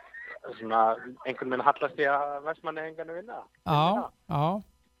svona einhvern veginn hallast ég að Vestmannaeyingarnir vinna. Já.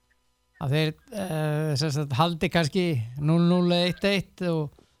 Að þeir haldi kannski 0-0-1-1 og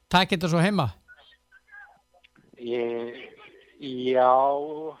takk þetta svo heima? Jú,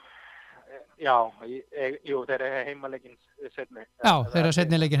 þeir heimaleikinn seinni. Já, þeir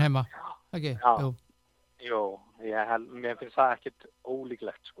seinni leikinn heima. Okay. Jú, mér finnst það ekkert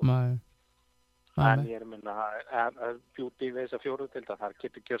ólíklegt, sko. Nei. En ég minna að bjúti við þessa fjóruðdeilda, þar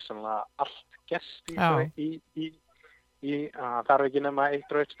getur gjörsamlega allt gerst í þarf ekki nema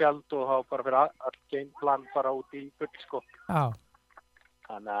 1 rautt spjald og þá bara fyrir all gameplan bara út í full, sko. Já.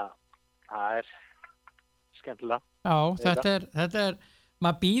 Þannig að það skemmtilega. Já, þetta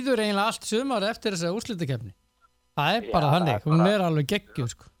maður býður eiginlega allt sumar eftir þessa úrslitakeppni. Það bara þannig, hún alveg geggjuð,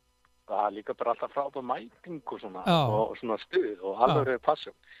 sko. Það líka bara alltaf frábær mæting og svona stuð og alveg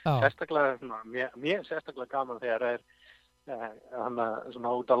passum. Sérstaklega, mér sérstaklega gaman þegar svona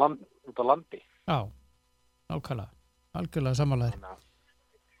út á landi. Já, nákvæmlega. Algjörlega samanlegaður.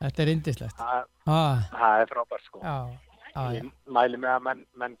 Þetta yndislegt. Það frábært, sko. Já. Ég mæli með að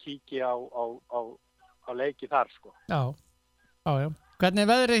menn kíki á leiki þar, sko. Já. Hvernig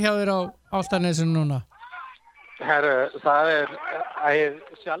veðrið hjá þér á Álftanesinu núna? Það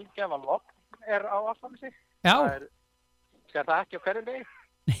sjaldgæfa logn á Álftanesi. Já. Sér það ekki á hverjum degi.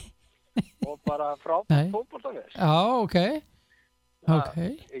 Og bara frábært fótboltaveður. Já, ok.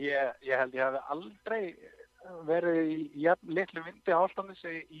 Ég held ég hafi aldrei verið í litlu vindi á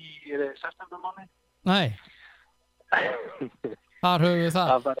Álftanesi í septembermánuði. Nei. Þar höfum við það.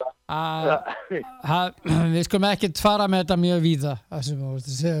 Við skulum ekkert fara með þetta mjög víða, það sem þú veist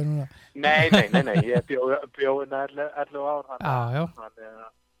að segja núna. Nei, ég bjóði 11 ár. Já.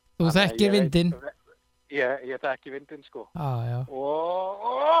 Þú þekkir vindinn. Ég þekki vindinn, sko. Já.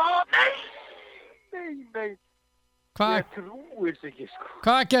 Nei. Hvað? Ég trúist ekki, sko.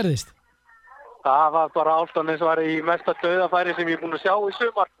 Hvað gerðist? Það var bara Álftanes var í mesta dauðafæri sem ég er búin að sjá í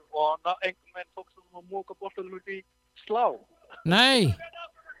sumar og einhvern veginn tók svona að móka boltanum út í slá. Nei.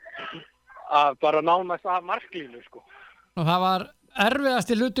 Bara nánast af marklínu, sko. Og það var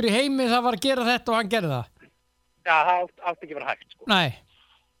erfiðasti hlutur í heimi, það var að gera þetta og hann gerði það. Já, það átti ekki verið hægt, sko. Nei.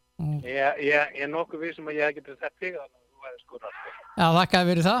 Ég er nokkuð við sem að ég hef getið sett þig að þú hefði skorað, sko. Já, þakkaði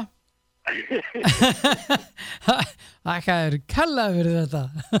fyrir það. Þakkaði kallaði fyrir þetta.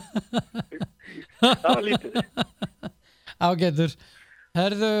 Það var lítið. Ágætur.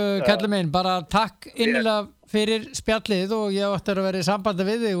 Herðu, kallar minn, bara takk innilega fyrir spjallið og ég átti að vera í sambandi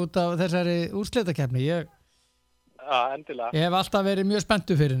við þig út af þessari úrslitakeppni. Já, endilega. Ég hef alltaf verið mjög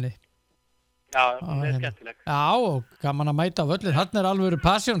spenntur fyrir henni. Já, það er skemmtileg. Já, og gaman að mæta á völlin. Þarna er alvöru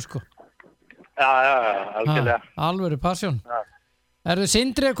passion, sko. Já, algjörlega. Alvöru passion. Erðu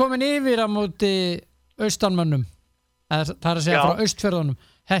Sindri komin yfir á móti austanmönnum? Það er að segja frá austfjörðunum.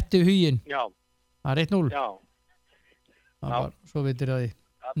 Hetti Huginn. Já. Það er 1-0. Já. Svo vitir það því.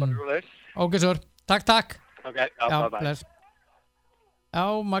 Það er bara rúleis. Ókei, takk. Ok, bye. Já,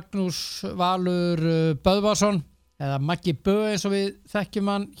 Magnús Valur Böðvarsson, eða Maggi Bö eins og við þekkjum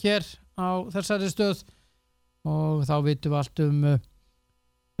hann hér á þessari stöð og þá vitum við allt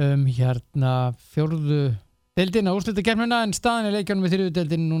hérna fjórðu deildina úrslitakeppnina en staðan í leikjunum við þriðju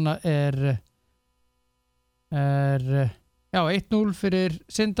deildina núna er 1-0 fyrir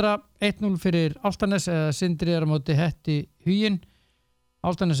Sindra, 1-0 fyrir Álftanes eða Sindri er á móti Hetti Huginn.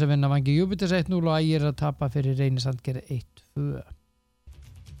 Álftanes að vinna Vangi Júpiters 1-0 og Ægir að tapa fyrir Reyni Sandgerði 1-2.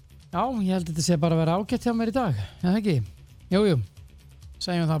 Já, ég held að þetta sé bara að vera ágætt hjá mér í dag, eða ekki? Jú,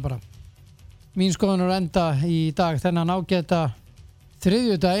 segjum það bara. Mín skoðunur enda í dag þennan ágæta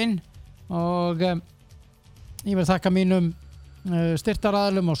þriðjudaginn og ég vil þakka mínum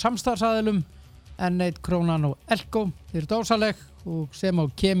styrktaraðilum og samstarfsaðilum N1, Krónan og Elko. Þeir eru dásaleg og sem á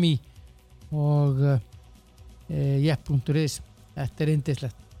Kemi og jepp.is. Þetta er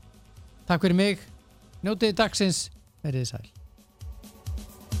yndislegt. Takk fyrir mig. Njótið dagsins. Verið sæl.